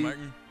 creepy Dean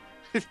Martin.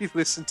 if you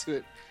listen to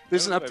it.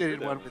 There's an I don't know if I've updated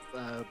heard one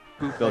that with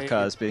Boot Bill Bay.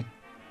 Cosby.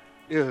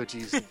 Oh,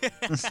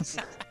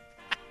 jeez.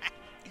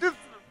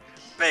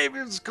 Baby,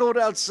 it's cold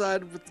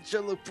outside with the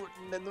jello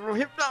pudding and the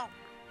hip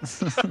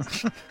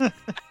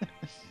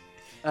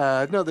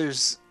no,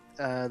 there's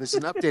an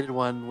updated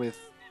one with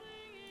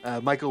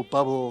Michael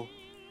Bubble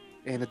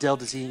and Adele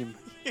Dazeem.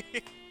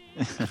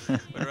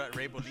 What about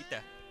Ray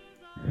Bolita?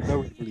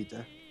 No,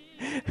 Lita.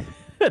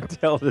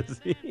 Adele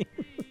Dazeem.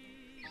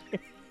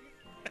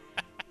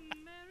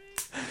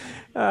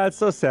 It's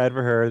so sad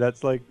for her.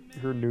 That's like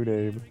her new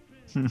name.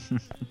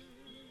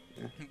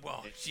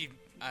 Well,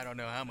 I don't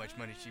know how much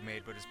money she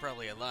made, but it's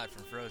probably a lot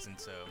from Frozen,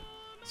 so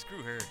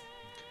screw her.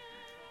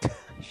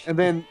 And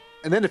then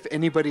if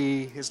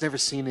anybody has never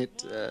seen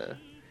it,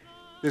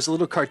 there's a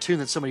little cartoon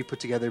that somebody put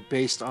together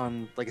based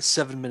on like a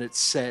 7-minute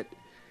set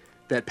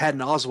that Patton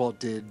Oswalt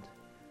did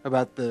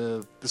about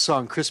the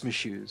song "Christmas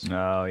Shoes,"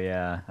 Oh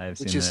yeah, I've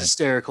seen which is that.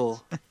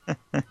 hysterical.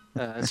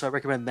 So I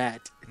recommend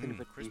that. If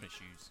anybody- Christmas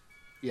shoes.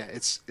 Yeah,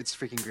 it's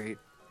freaking great.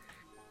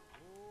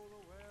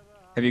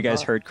 Have you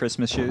guys heard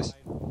Christmas Shoes?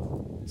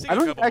 Sing I a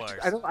don't couple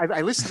actually. bars.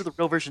 I listened to the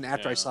real version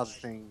after I saw the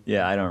thing.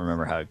 Yeah, I don't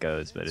remember how it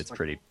goes, but it's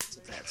pretty It's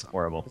a bad song.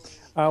 horrible.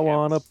 I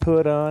wanna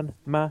put on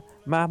my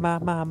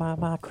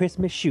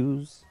Christmas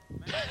shoes.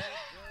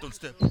 Don't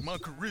step on my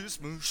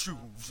Christmas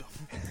shoes.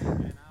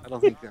 I don't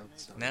think that.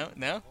 So.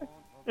 No?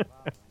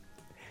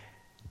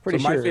 Pretty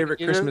so my sure.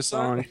 favorite Any other Christmas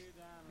song.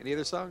 Any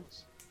other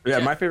songs? Yeah,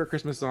 my favorite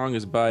Christmas song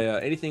is by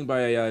anything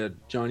by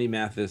Johnny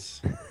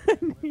Mathis.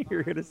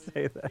 You're gonna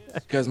say that.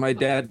 Because my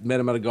dad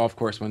met him at a golf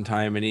course one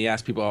time, and he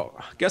asked people,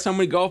 "Guess how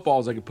many golf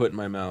balls I could put in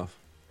my mouth?"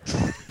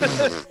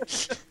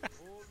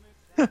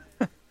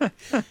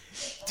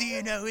 Do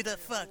you know who the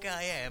fuck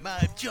I am?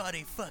 I'm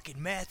Johnny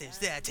fucking Mathis,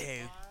 that's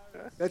who.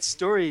 That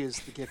story is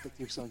the gift that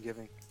keeps on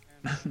giving.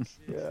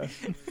 Yeah.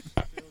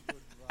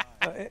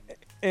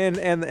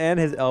 And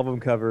his album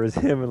cover is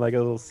him in like a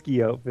little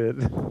ski outfit.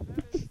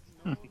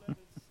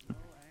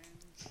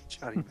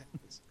 Johnny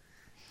Mathis.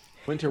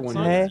 Winter one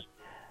Hey, year.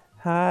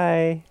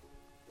 hi,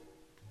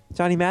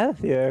 Johnny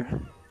Mathis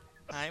here.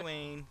 Hi,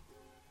 Wayne.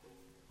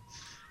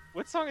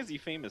 What song is he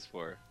famous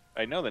for?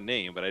 I know the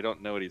name, but I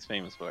don't know what he's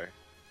famous for.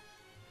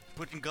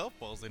 Putting golf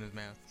balls in his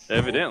mouth.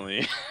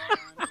 Evidently.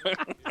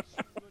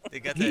 They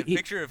got that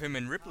picture of him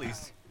in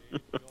Ripley's.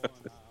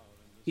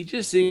 He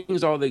just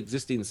sings all the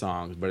existing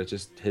songs, but it's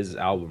just his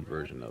album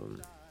version of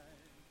them.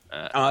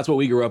 That's what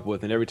we grew up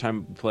with, and every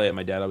time we play it,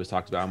 my dad always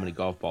talks about how many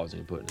golf balls he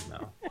can put in his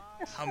mouth.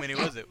 How many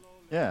was it?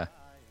 Yeah.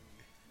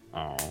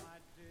 Oh.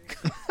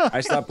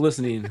 I stopped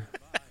listening.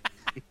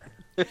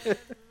 That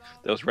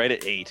was right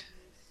at 8.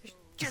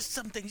 Just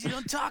some things you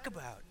don't talk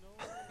about.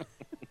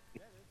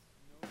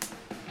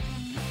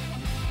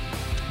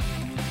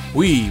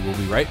 We will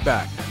be right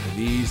back after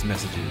these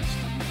messages.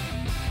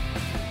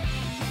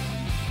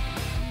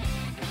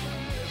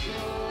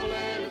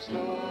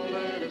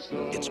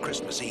 It's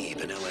Christmas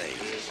Eve in L.A.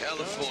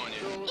 California.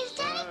 Is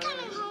Daddy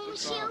coming home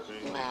with you?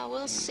 Well,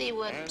 we'll see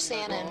what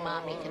Santa and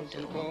Mommy can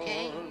do,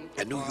 okay?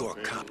 And New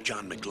York cop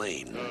John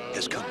McClane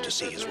has come to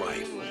see his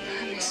wife.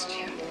 I missed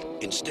you.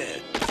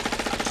 Instead,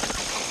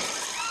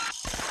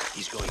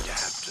 he's going to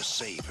have to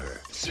save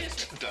her.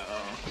 Sit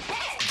down.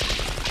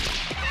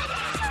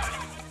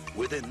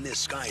 Within this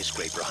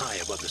skyscraper high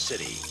above the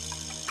city,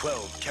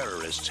 12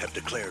 terrorists have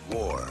declared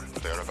war.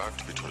 They're about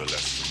to be taught a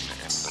lesson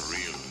in the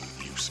real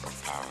use of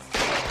power.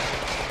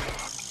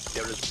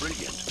 They're as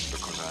brilliant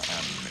because I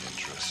am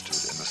interested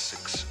in the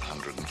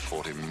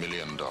 $640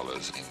 million in your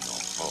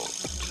vault.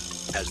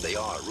 As they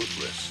are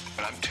ruthless.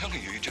 But I'm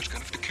telling you, you're just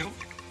going to have to kill me.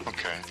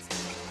 Okay.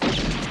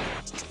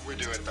 We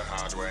do it the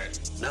hard way.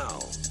 Now,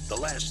 the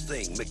last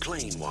thing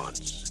McClane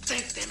wants.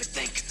 Think, damn it,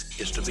 think.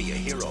 Is to be a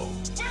hero.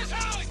 Where's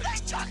Howard? Hey,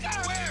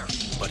 Tucker! Where?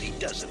 But he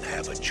doesn't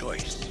have a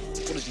choice.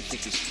 What does he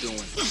think he's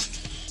doing?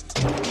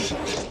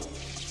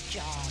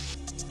 Job.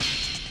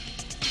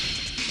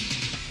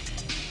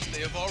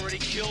 They have already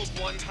killed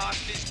one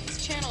hostage.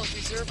 This channel is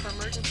reserved for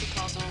emergency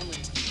calls only.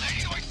 Hey,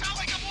 do I sound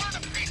like I'm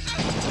ordering a pizza?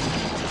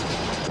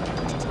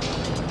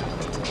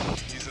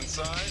 He's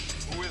inside?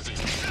 Who is he?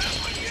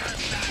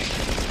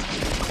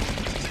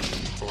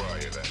 Who are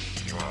you then?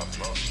 You are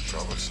most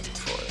troublesome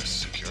for a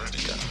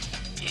security guard.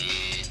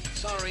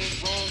 Sorry,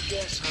 wrong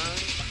guess, huh?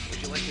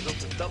 Would you like to go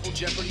for double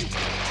jeopardy? Do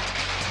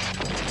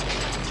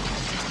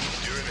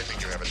you really think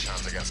you have a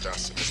chance against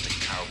us, Mr.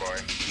 Cowboy?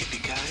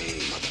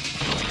 Yippee-ki-yay, mother.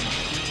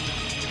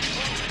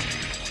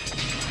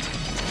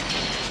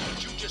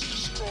 You just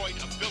destroyed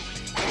a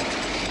building.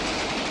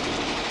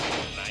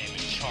 I am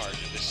in charge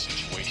of this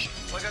situation.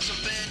 Well, I got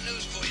some bad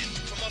news for you.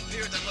 From up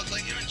here, that look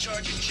like you're in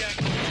charge of Jack.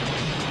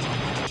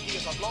 He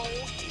is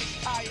alone, he is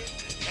tired,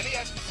 and he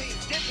hasn't seen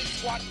diddly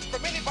squat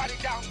from anybody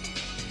down here.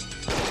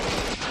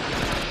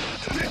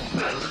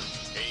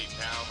 Hey,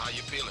 pal, how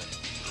you feeling?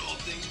 All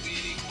things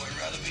being equal, I'd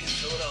rather be in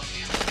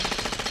Philadelphia.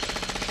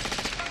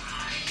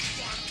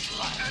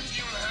 And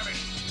you have it.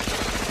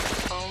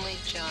 Only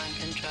John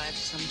can drive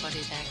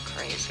somebody that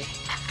crazy.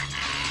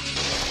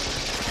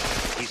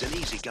 He's an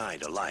easy guy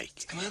to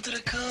like. Come out to the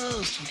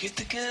coast, we'll get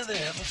together,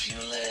 have a few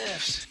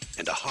laughs.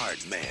 And a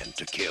hard man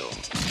to kill.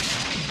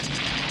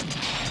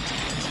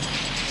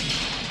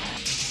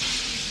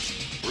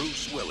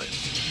 Bruce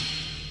Willis.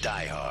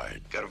 Die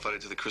Hard. Got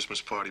invited to the Christmas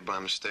party by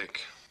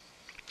mistake.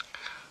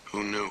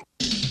 Who knew?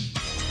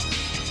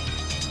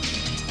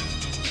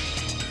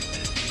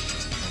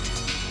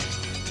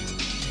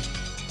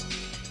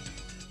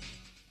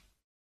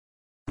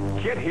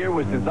 Kit here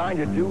was designed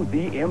to do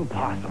the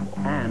impossible.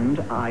 And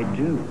I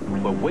do.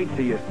 But wait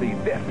till you see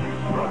this.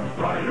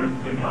 Riders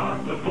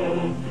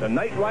Impossible. The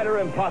Knight Rider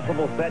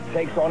Impossible set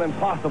takes on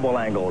impossible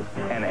angles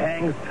and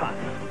hangs tough.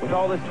 With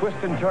all this twist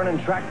and turn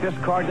and track, this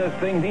car does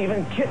things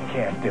even Kit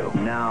can't do.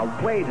 Now,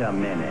 wait a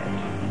minute.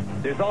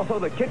 There's also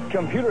the Kit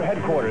computer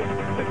headquarters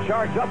to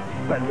charge up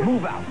and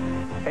move out.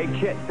 Hey,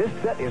 Kit, this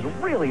set is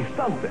really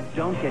something.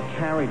 Don't get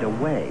carried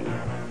away.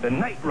 The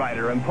Knight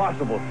Rider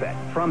Impossible set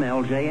from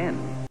LJN.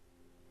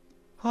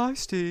 Hi,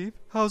 Steve.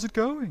 How's it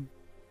going?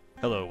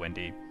 Hello,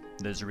 Wendy.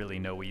 There's really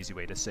no easy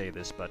way to say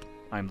this, but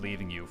I'm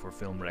leaving you for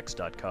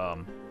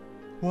FilmRex.com.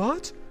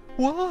 What?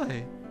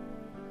 Why?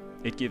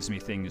 It gives me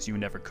things you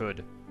never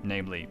could,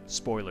 namely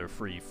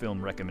spoiler-free film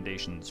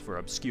recommendations for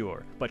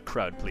obscure but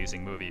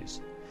crowd-pleasing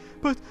movies.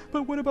 But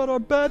what about our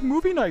bad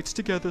movie nights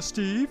together,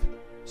 Steve?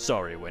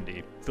 Sorry,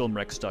 Wendy.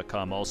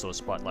 FilmRex.com also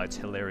spotlights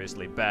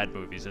hilariously bad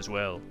movies as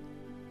well.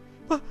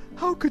 But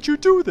how could you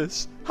do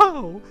this?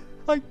 How?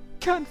 I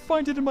can't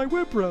find it in my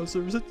web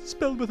browser. Is it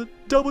spelled with a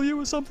W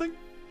or something?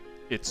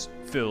 It's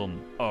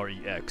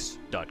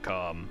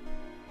FilmRex.com.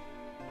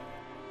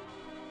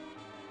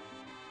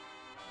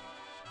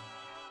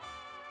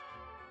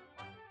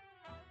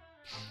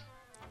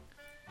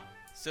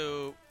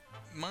 So,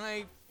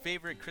 my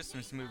favorite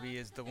Christmas movie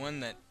is the one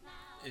that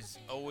is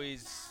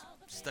always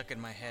stuck in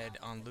my head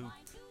on loop,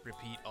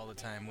 repeat all the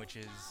time, which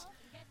is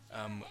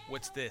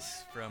What's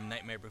This from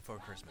Nightmare Before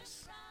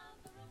Christmas.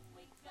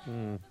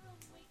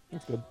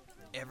 That's good.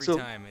 Every So-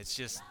 time, it's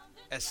just,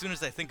 as soon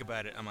as I think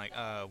about it, I'm like,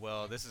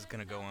 well, this is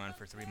going to go on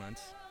for 3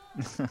 months.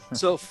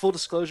 So, full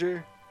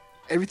disclosure,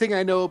 everything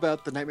I know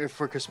about The Nightmare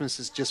Before Christmas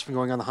is just from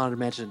going on the Haunted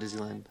Mansion at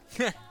Disneyland.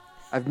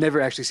 I've never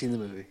actually seen the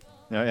movie.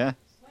 Oh, yeah?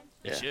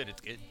 You should, it's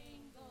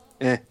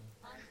good.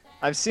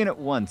 I've seen it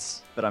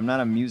once, but I'm not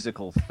a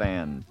musical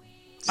fan.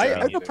 I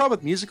have no problem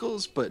with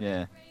musicals, but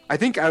yeah. I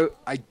think I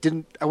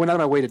went out of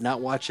my way to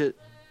not watch it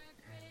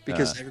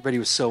because Uh. everybody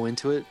was so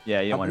into it.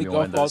 Yeah, you How don't want many to be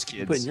one of golf balls those can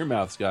you kids. put in your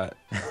mouth, Scott?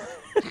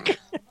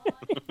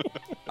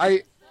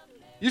 I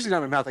usually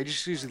not in my mouth. I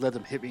just usually let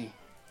them hit me.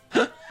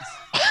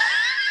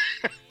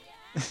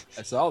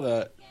 I saw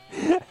that.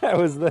 I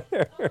was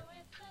there.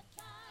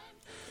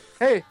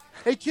 Hey,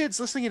 kids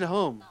listening at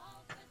home.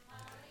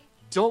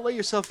 Don't let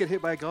yourself get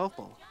hit by a golf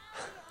ball.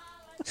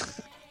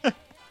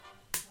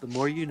 The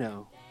more you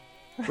know.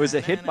 Was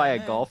it hit by a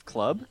golf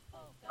club?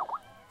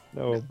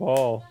 No, a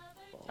ball.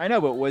 I know,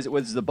 but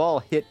was the ball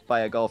hit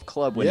by a golf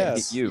club when it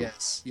hit you?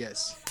 Yes.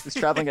 It was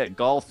traveling at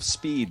golf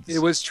speeds. It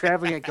was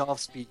traveling at golf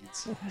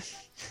speeds.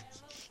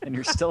 And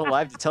you're still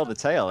alive to tell the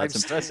tale. That's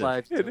I'm still impressive.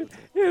 alive to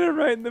Hit him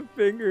right in the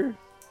finger.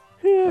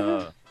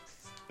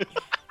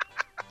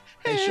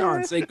 Hey,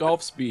 Sean, say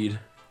golf speed.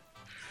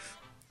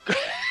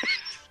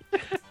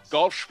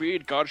 Golf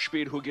speed,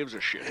 Godspeed, who gives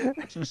a shit?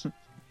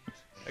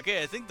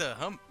 Okay, I think the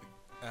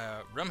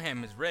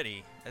Rumham is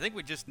ready. I think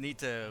we just need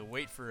to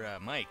wait for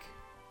Mike.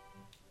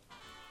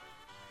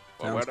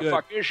 Well, where the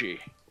fuck is she?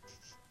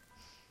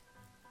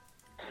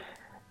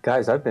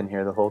 Guys, I've been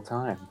here the whole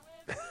time.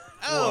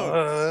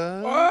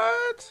 Oh!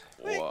 What?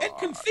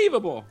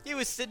 Inconceivable. He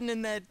was sitting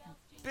in that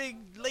big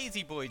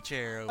lazy boy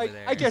chair over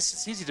there. I guess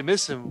it's easy to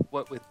miss him.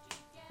 What with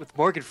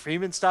Morgan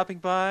Freeman stopping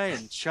by,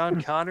 and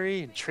Sean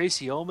Connery, and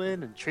Tracy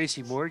Ullman, and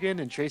Tracy Morgan,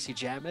 and Tracy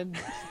Chapman.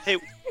 Hey,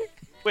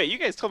 wait! You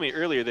guys told me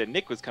earlier that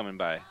Nick was coming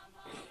by.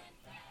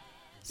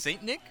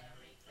 Saint Nick?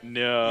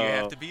 No. You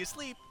have to be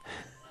asleep.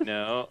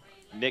 No,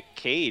 Nick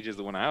Cage is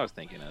the one I was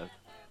thinking of.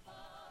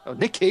 Oh,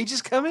 Nick Cage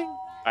is coming?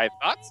 I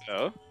thought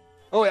so.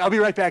 Oh, wait, I'll be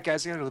right back,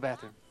 guys. I gotta go to the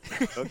bathroom.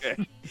 Okay.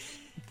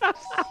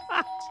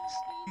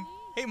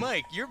 Hey,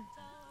 Mike, you're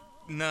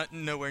not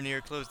nowhere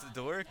near close to the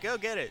door. Go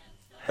get it.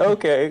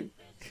 Okay.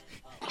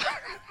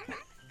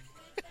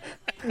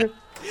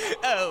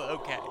 Oh,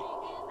 okay.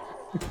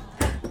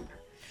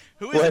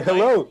 Who is Well, it, Mike?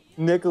 hello,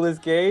 Nicolas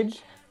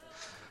Cage.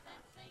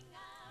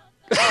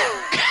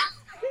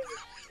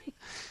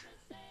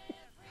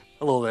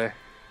 Hello there.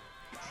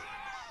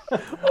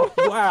 Oh,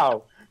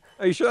 wow.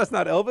 Are you sure that's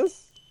not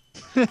Elvis?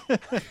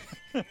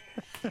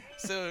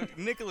 So,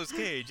 Nicolas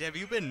Cage, have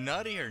you been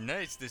naughty or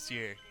nice this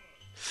year?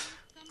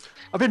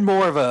 I've been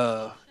more of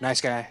a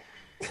nice guy.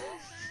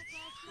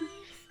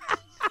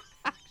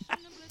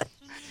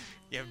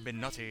 You haven't been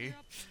naughty.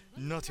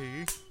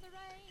 Naughty.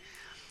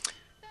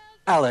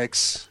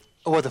 Alex,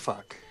 what the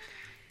fuck?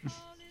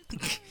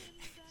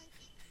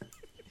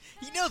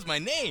 He knows my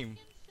name.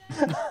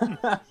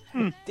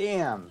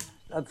 Damn,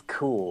 that's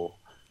cool.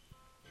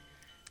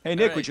 Hey,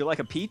 Nick, right. would you like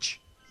a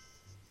peach?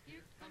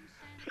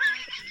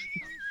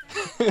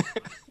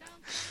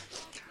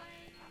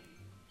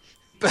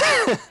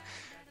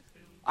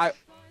 I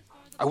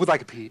would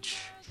like a peach,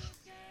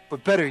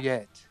 but better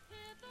yet.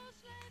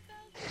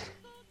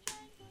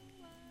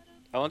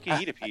 How long can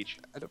you eat a peach?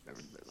 I don't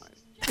remember that line.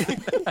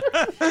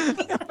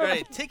 All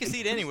right, take a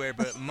seat anywhere,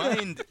 but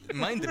mind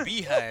the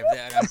beehive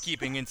that I'm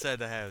keeping inside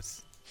the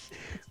house.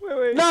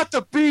 Wait. Not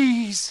the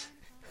bees!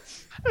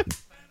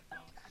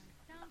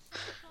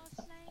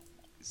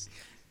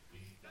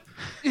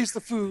 Is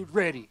the food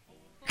ready?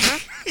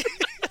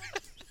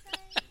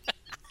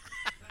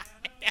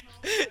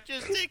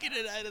 Just taking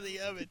it out of the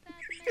oven.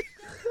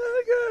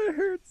 Oh, God, it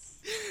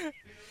hurts.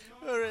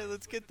 All right,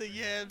 let's get the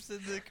yams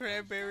and the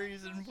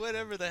cranberries and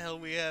whatever the hell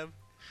we have.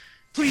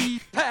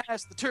 Please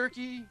pass the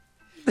turkey.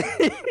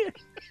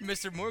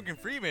 Mr. Morgan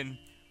Freeman,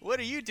 what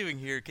are you doing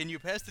here? Can you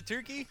pass the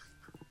turkey?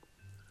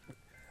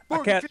 I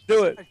can't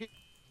do it.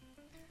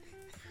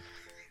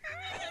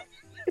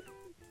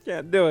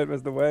 Can't do it,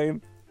 Mr.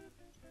 Wayne.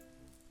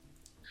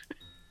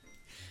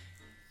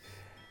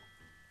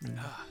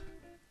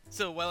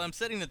 So while I'm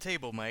setting the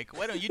table, Mike,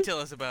 why don't you tell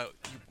us about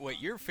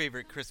what your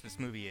favorite Christmas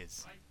movie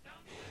is?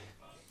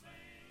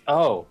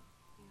 Oh.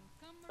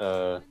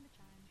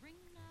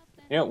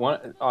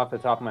 One off the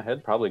top of my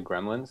head, probably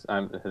Gremlins.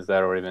 Has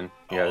that already been?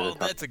 Oh,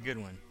 that's a good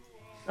one.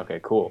 Okay,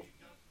 cool.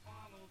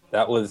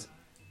 That was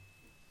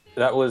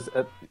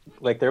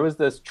like there was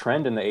this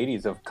trend in the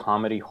 80s of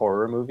comedy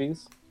horror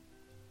movies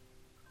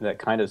that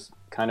kind of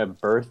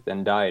birthed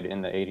and died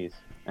in the 80s,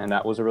 and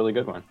that was a really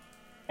good one.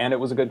 And it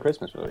was a good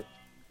Christmas movie.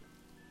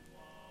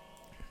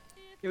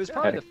 It was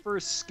probably the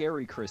first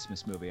scary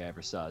Christmas movie I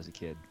ever saw as a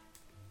kid.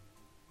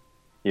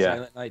 Yeah.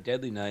 Silent Night,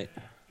 Deadly Night.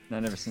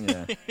 I've never seen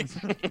that.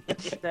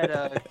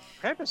 That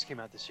Krampus came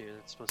out this year.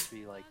 That's supposed to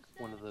be like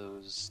one of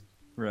those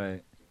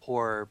Right.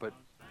 horror, but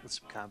with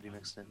some comedy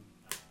mixed in.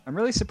 I'm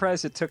really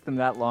surprised it took them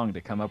that long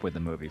to come up with a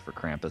movie for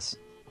Krampus.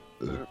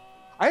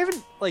 I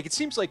haven't it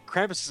seems like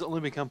Krampus has only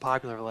become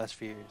popular over the last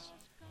few years.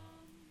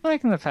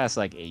 Like in the past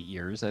 8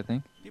 years, I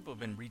think. People have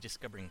been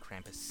rediscovering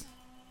Krampus.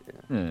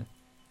 Yeah.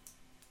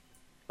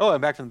 Oh,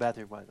 I'm back from the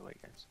bathroom, by the way,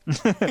 guys.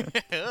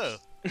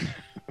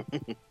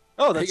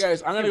 Oh, Hey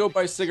guys, I'm gonna go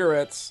buy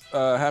cigarettes.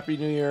 Happy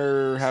New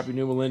Year, Happy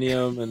New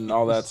Millennium, and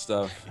all that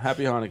stuff.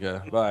 Happy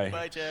Hanukkah. Bye.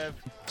 Bye, Jeff.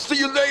 See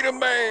you later,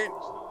 man.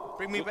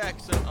 Bring me back.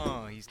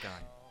 Oh, he's gone.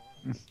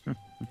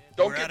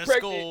 Don't We're get out of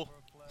pregnant.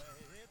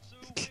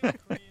 school.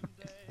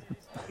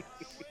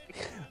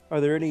 Are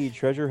there any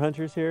treasure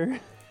hunters here?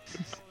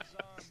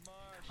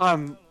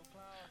 That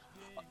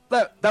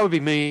would be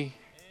me,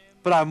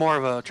 but I'm more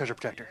of a treasure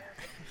protector.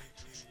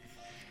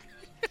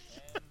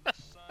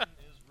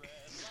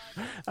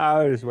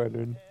 I was just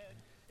wondering.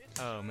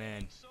 Oh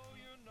man.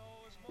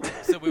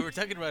 So we were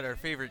talking about our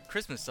favorite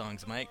Christmas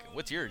songs, Mike.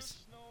 What's yours?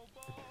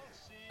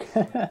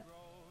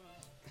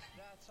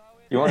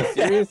 You want a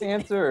serious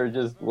answer or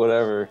just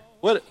whatever?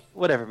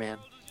 Whatever, man.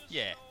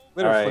 Yeah.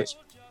 Whatever, All right.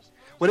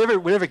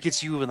 whatever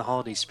gets you in the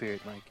holiday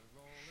spirit, Mike.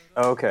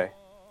 Okay.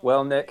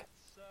 Well, Nick.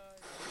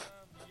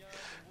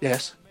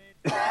 Yes.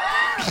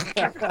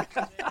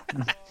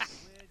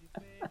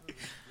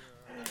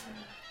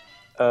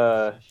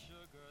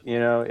 You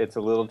know, it's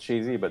a little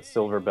cheesy, but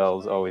Silver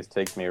Bells always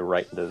takes me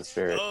right into the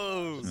spirit.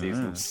 Oh,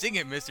 sing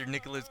it, Mr.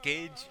 Nicolas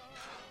Cage.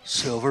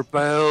 Silver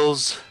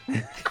bells.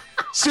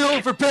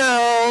 Silver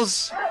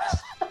bells.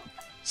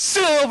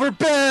 Silver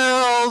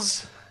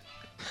bells.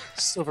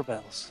 Silver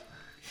bells.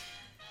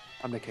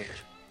 I'm Nick Cage.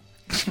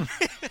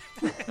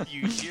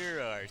 You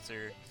sure are,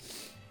 sir.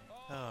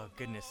 Oh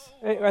goodness.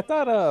 Hey, I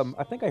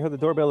think I heard the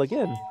doorbell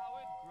again.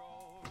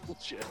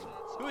 Bullshit.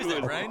 Who is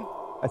that, Brian?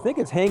 I think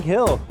it's Hank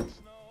Hill.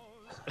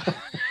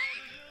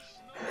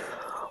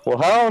 Well,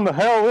 how in the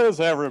hell is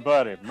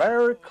everybody?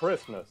 Merry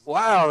Christmas.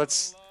 Wow,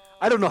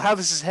 I don't know how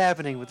this is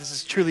happening, but this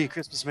is truly a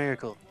Christmas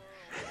miracle.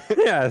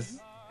 Yes.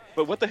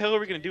 But what the hell are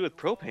we gonna do with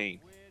propane?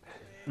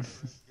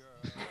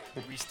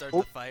 Restart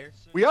the fire?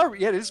 We are,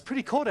 yeah, it is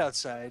pretty cold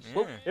outside.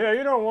 Yeah,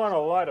 you don't want to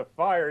light a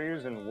fire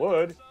using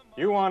wood.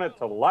 You want it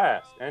to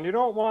last, and you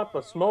don't want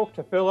the smoke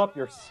to fill up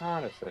your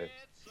sinuses.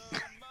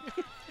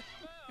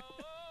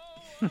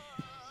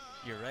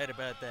 You're right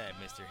about that,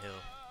 Mr. Hill.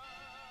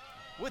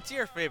 What's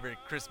your favorite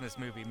Christmas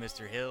movie,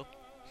 Mr. Hill?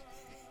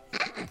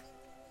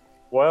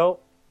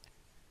 Well,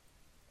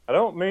 I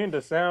don't mean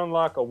to sound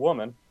like a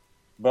woman,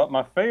 but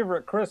my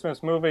favorite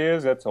Christmas movie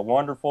is It's a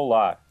Wonderful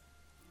Life.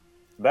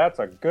 That's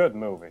a good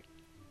movie.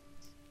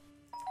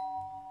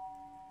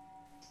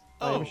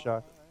 I am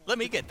shocked. Let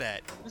me get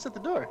that. Who's at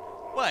the door?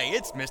 Why,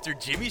 it's Mr.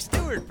 Jimmy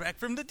Stewart back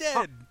from the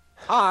dead.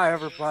 Hi,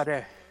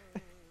 everybody.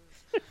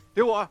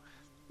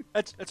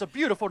 It's a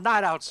beautiful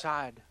night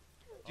outside.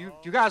 Do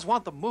you guys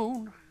want the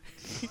moon?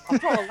 I'll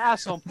throw a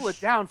lasso and pull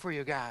it down for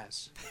you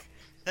guys.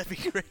 That'd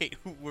be great.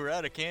 We're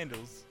out of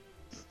candles.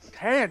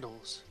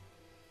 Candles?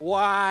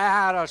 Why, I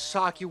had to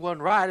sock you one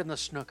right in the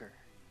snooker.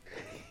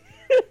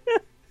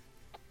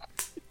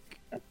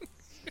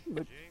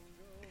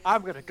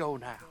 I'm gonna go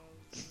now.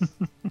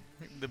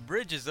 The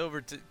bridge is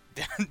over to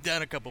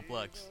down a couple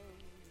blocks.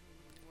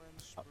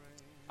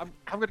 I'm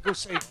gonna go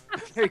say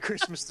Merry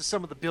Christmas to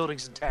some of the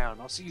buildings in town.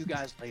 I'll see you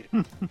guys later.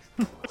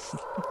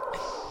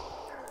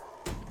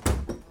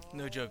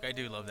 No joke, I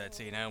do love that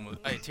scene.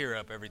 I tear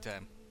up every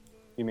time.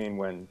 You mean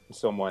when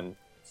someone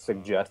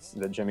suggests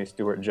that Jimmy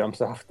Stewart jumps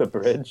off the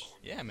bridge?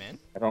 Yeah, man.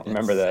 I don't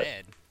remember that.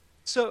 Sad.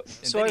 So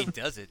then he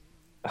does it.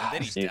 And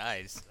then he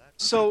dies.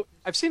 So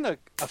I've seen a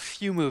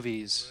few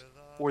movies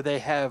where they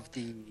have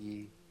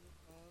the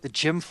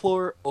gym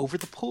floor over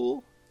the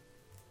pool.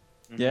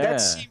 Yeah.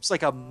 That seems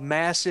like a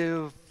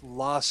massive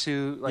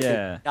lawsuit. Like they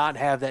do not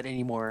have that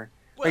anymore.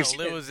 Well,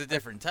 it was a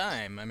different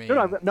time. I mean,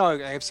 no,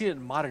 I've seen it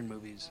in modern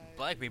movies.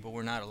 Black people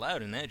were not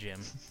allowed in that gym.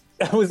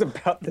 I was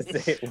about to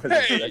say it was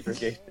a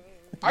segregation.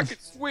 I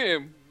could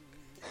swim.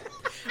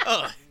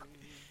 Oh,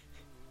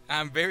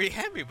 I'm very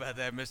happy about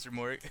that, Mr.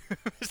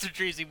 Mr.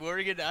 Tracy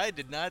Morgan. I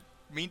did not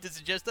mean to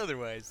suggest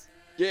otherwise.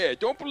 Yeah,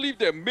 don't believe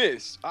that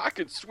miss. I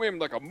could swim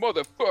like a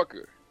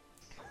motherfucker.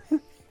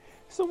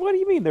 So what do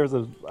you mean there's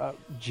a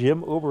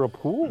gym over a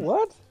pool?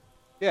 What?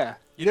 Yeah.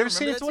 You never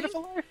seen It's a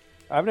Wonderful Life?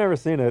 I've never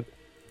seen it.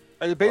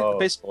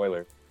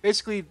 Spoiler.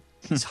 Basically,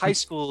 these high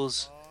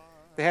schools,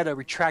 they had a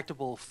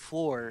retractable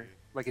floor,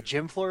 like a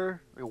gym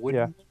floor, a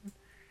wooden one,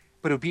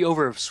 but it would be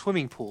over a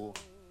swimming pool.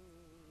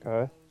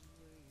 Okay.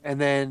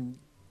 And then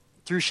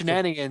through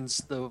shenanigans,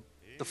 the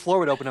floor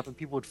would open up and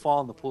people would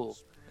fall in the pool.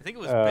 I think it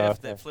was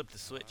Biff that flipped the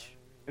switch.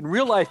 In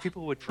real life,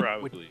 people would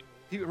probably.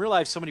 In real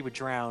life, somebody would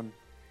drown.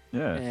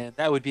 Yeah. And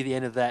that would be the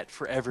end of that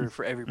forever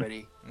for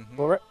everybody.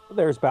 Well,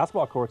 there's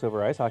basketball courts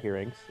over ice hockey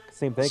rinks.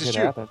 Same thing could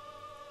happen.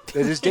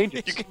 It is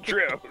dangerous. You can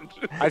drown.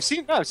 I've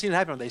seen it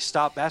happen when they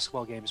stop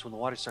basketball games when the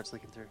water starts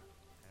leaking through.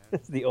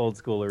 It's the old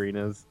school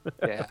arenas.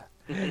 Yeah.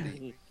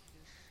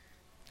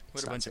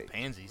 What a bunch of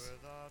pansies.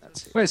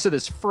 Wait, so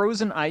there's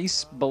frozen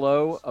ice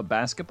below a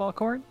basketball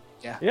court?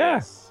 Yeah.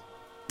 Yes.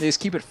 They just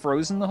keep it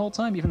frozen the whole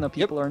time, even though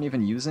people aren't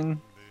even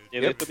using. Yeah,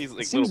 they put these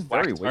like Seems little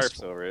black very tarps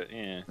wasteful. over it.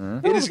 Yeah.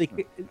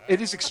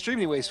 It is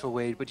extremely wasteful,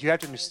 Wade, but you have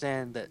to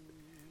understand that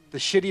the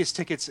shittiest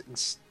tickets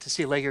to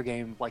see a Laker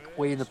game, like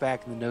way in the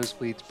back in the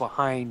nosebleeds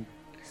behind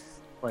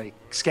like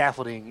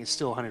scaffolding, is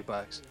still $100.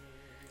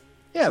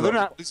 Yeah, so they're but-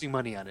 not losing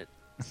money on it.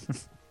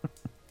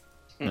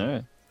 All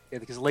right. Yeah,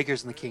 because the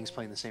Lakers and the Kings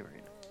play in the same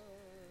arena.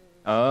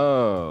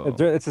 Oh.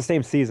 It's the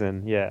same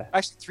season, yeah.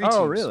 Actually, 3 teams.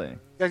 Oh, really?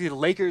 Actually, the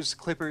Lakers,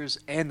 Clippers,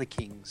 and the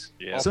Kings.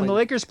 Yeah. So when the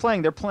Lakers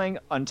they're playing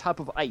on top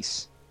of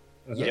ice.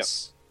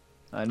 Yes.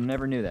 I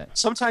never knew that.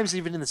 Sometimes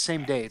even in the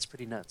same day. It's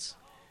pretty nuts.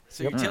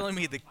 So you're telling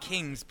me the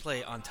Kings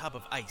play on top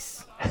of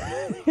ice?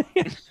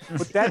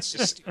 But that's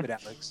just stupid,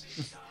 Alex.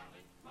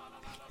 How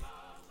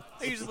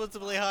are you supposed to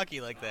play hockey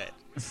like that?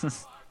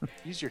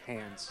 Use your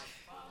hands.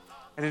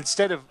 And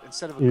instead of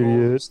a goal,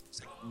 Idiot. it's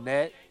like a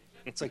net.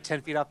 It's like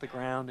 10 feet off the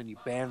ground, and you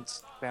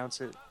bounce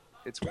it.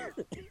 It's weird.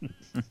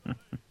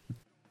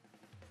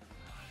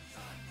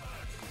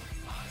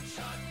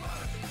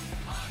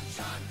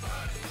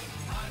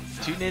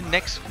 Tune in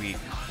next week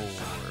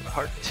for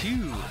part 2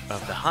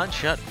 of the Han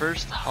Shot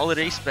First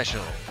Holiday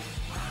Special.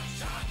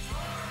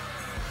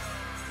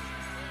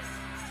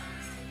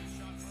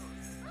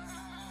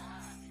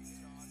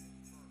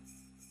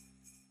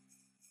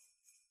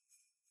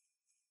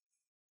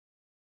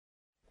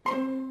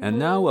 And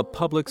now a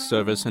public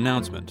service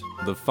announcement.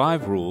 The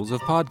 5 rules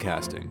of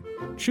podcasting.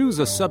 Choose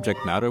a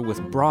subject matter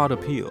with broad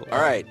appeal.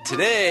 All right,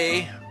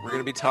 today we're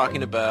going to be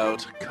talking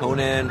about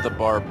Conan the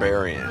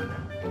Barbarian.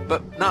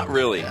 But not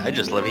really. I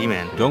just love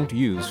He-Man. Don't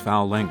use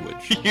foul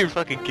language. You're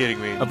fucking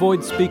kidding me.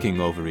 Avoid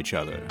speaking over each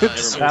other. I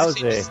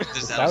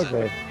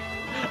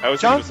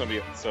was thinking of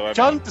somebody else, so I'm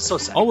John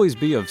DeSosa. Always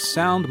be of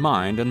sound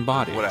mind and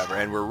body. Whatever,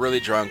 and we're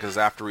really drunk because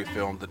after we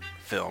filmed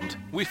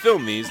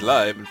these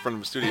live in front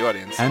of a studio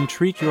audience. And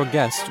treat your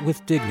guests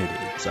with dignity.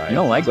 You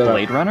don't like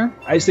Blade Runner?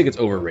 I just think it's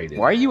overrated.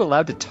 Why are you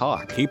allowed to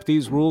talk? Keep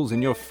these rules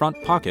in your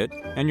front pocket,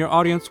 and your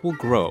audience will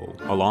grow,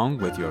 along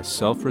with your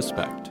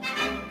self-respect.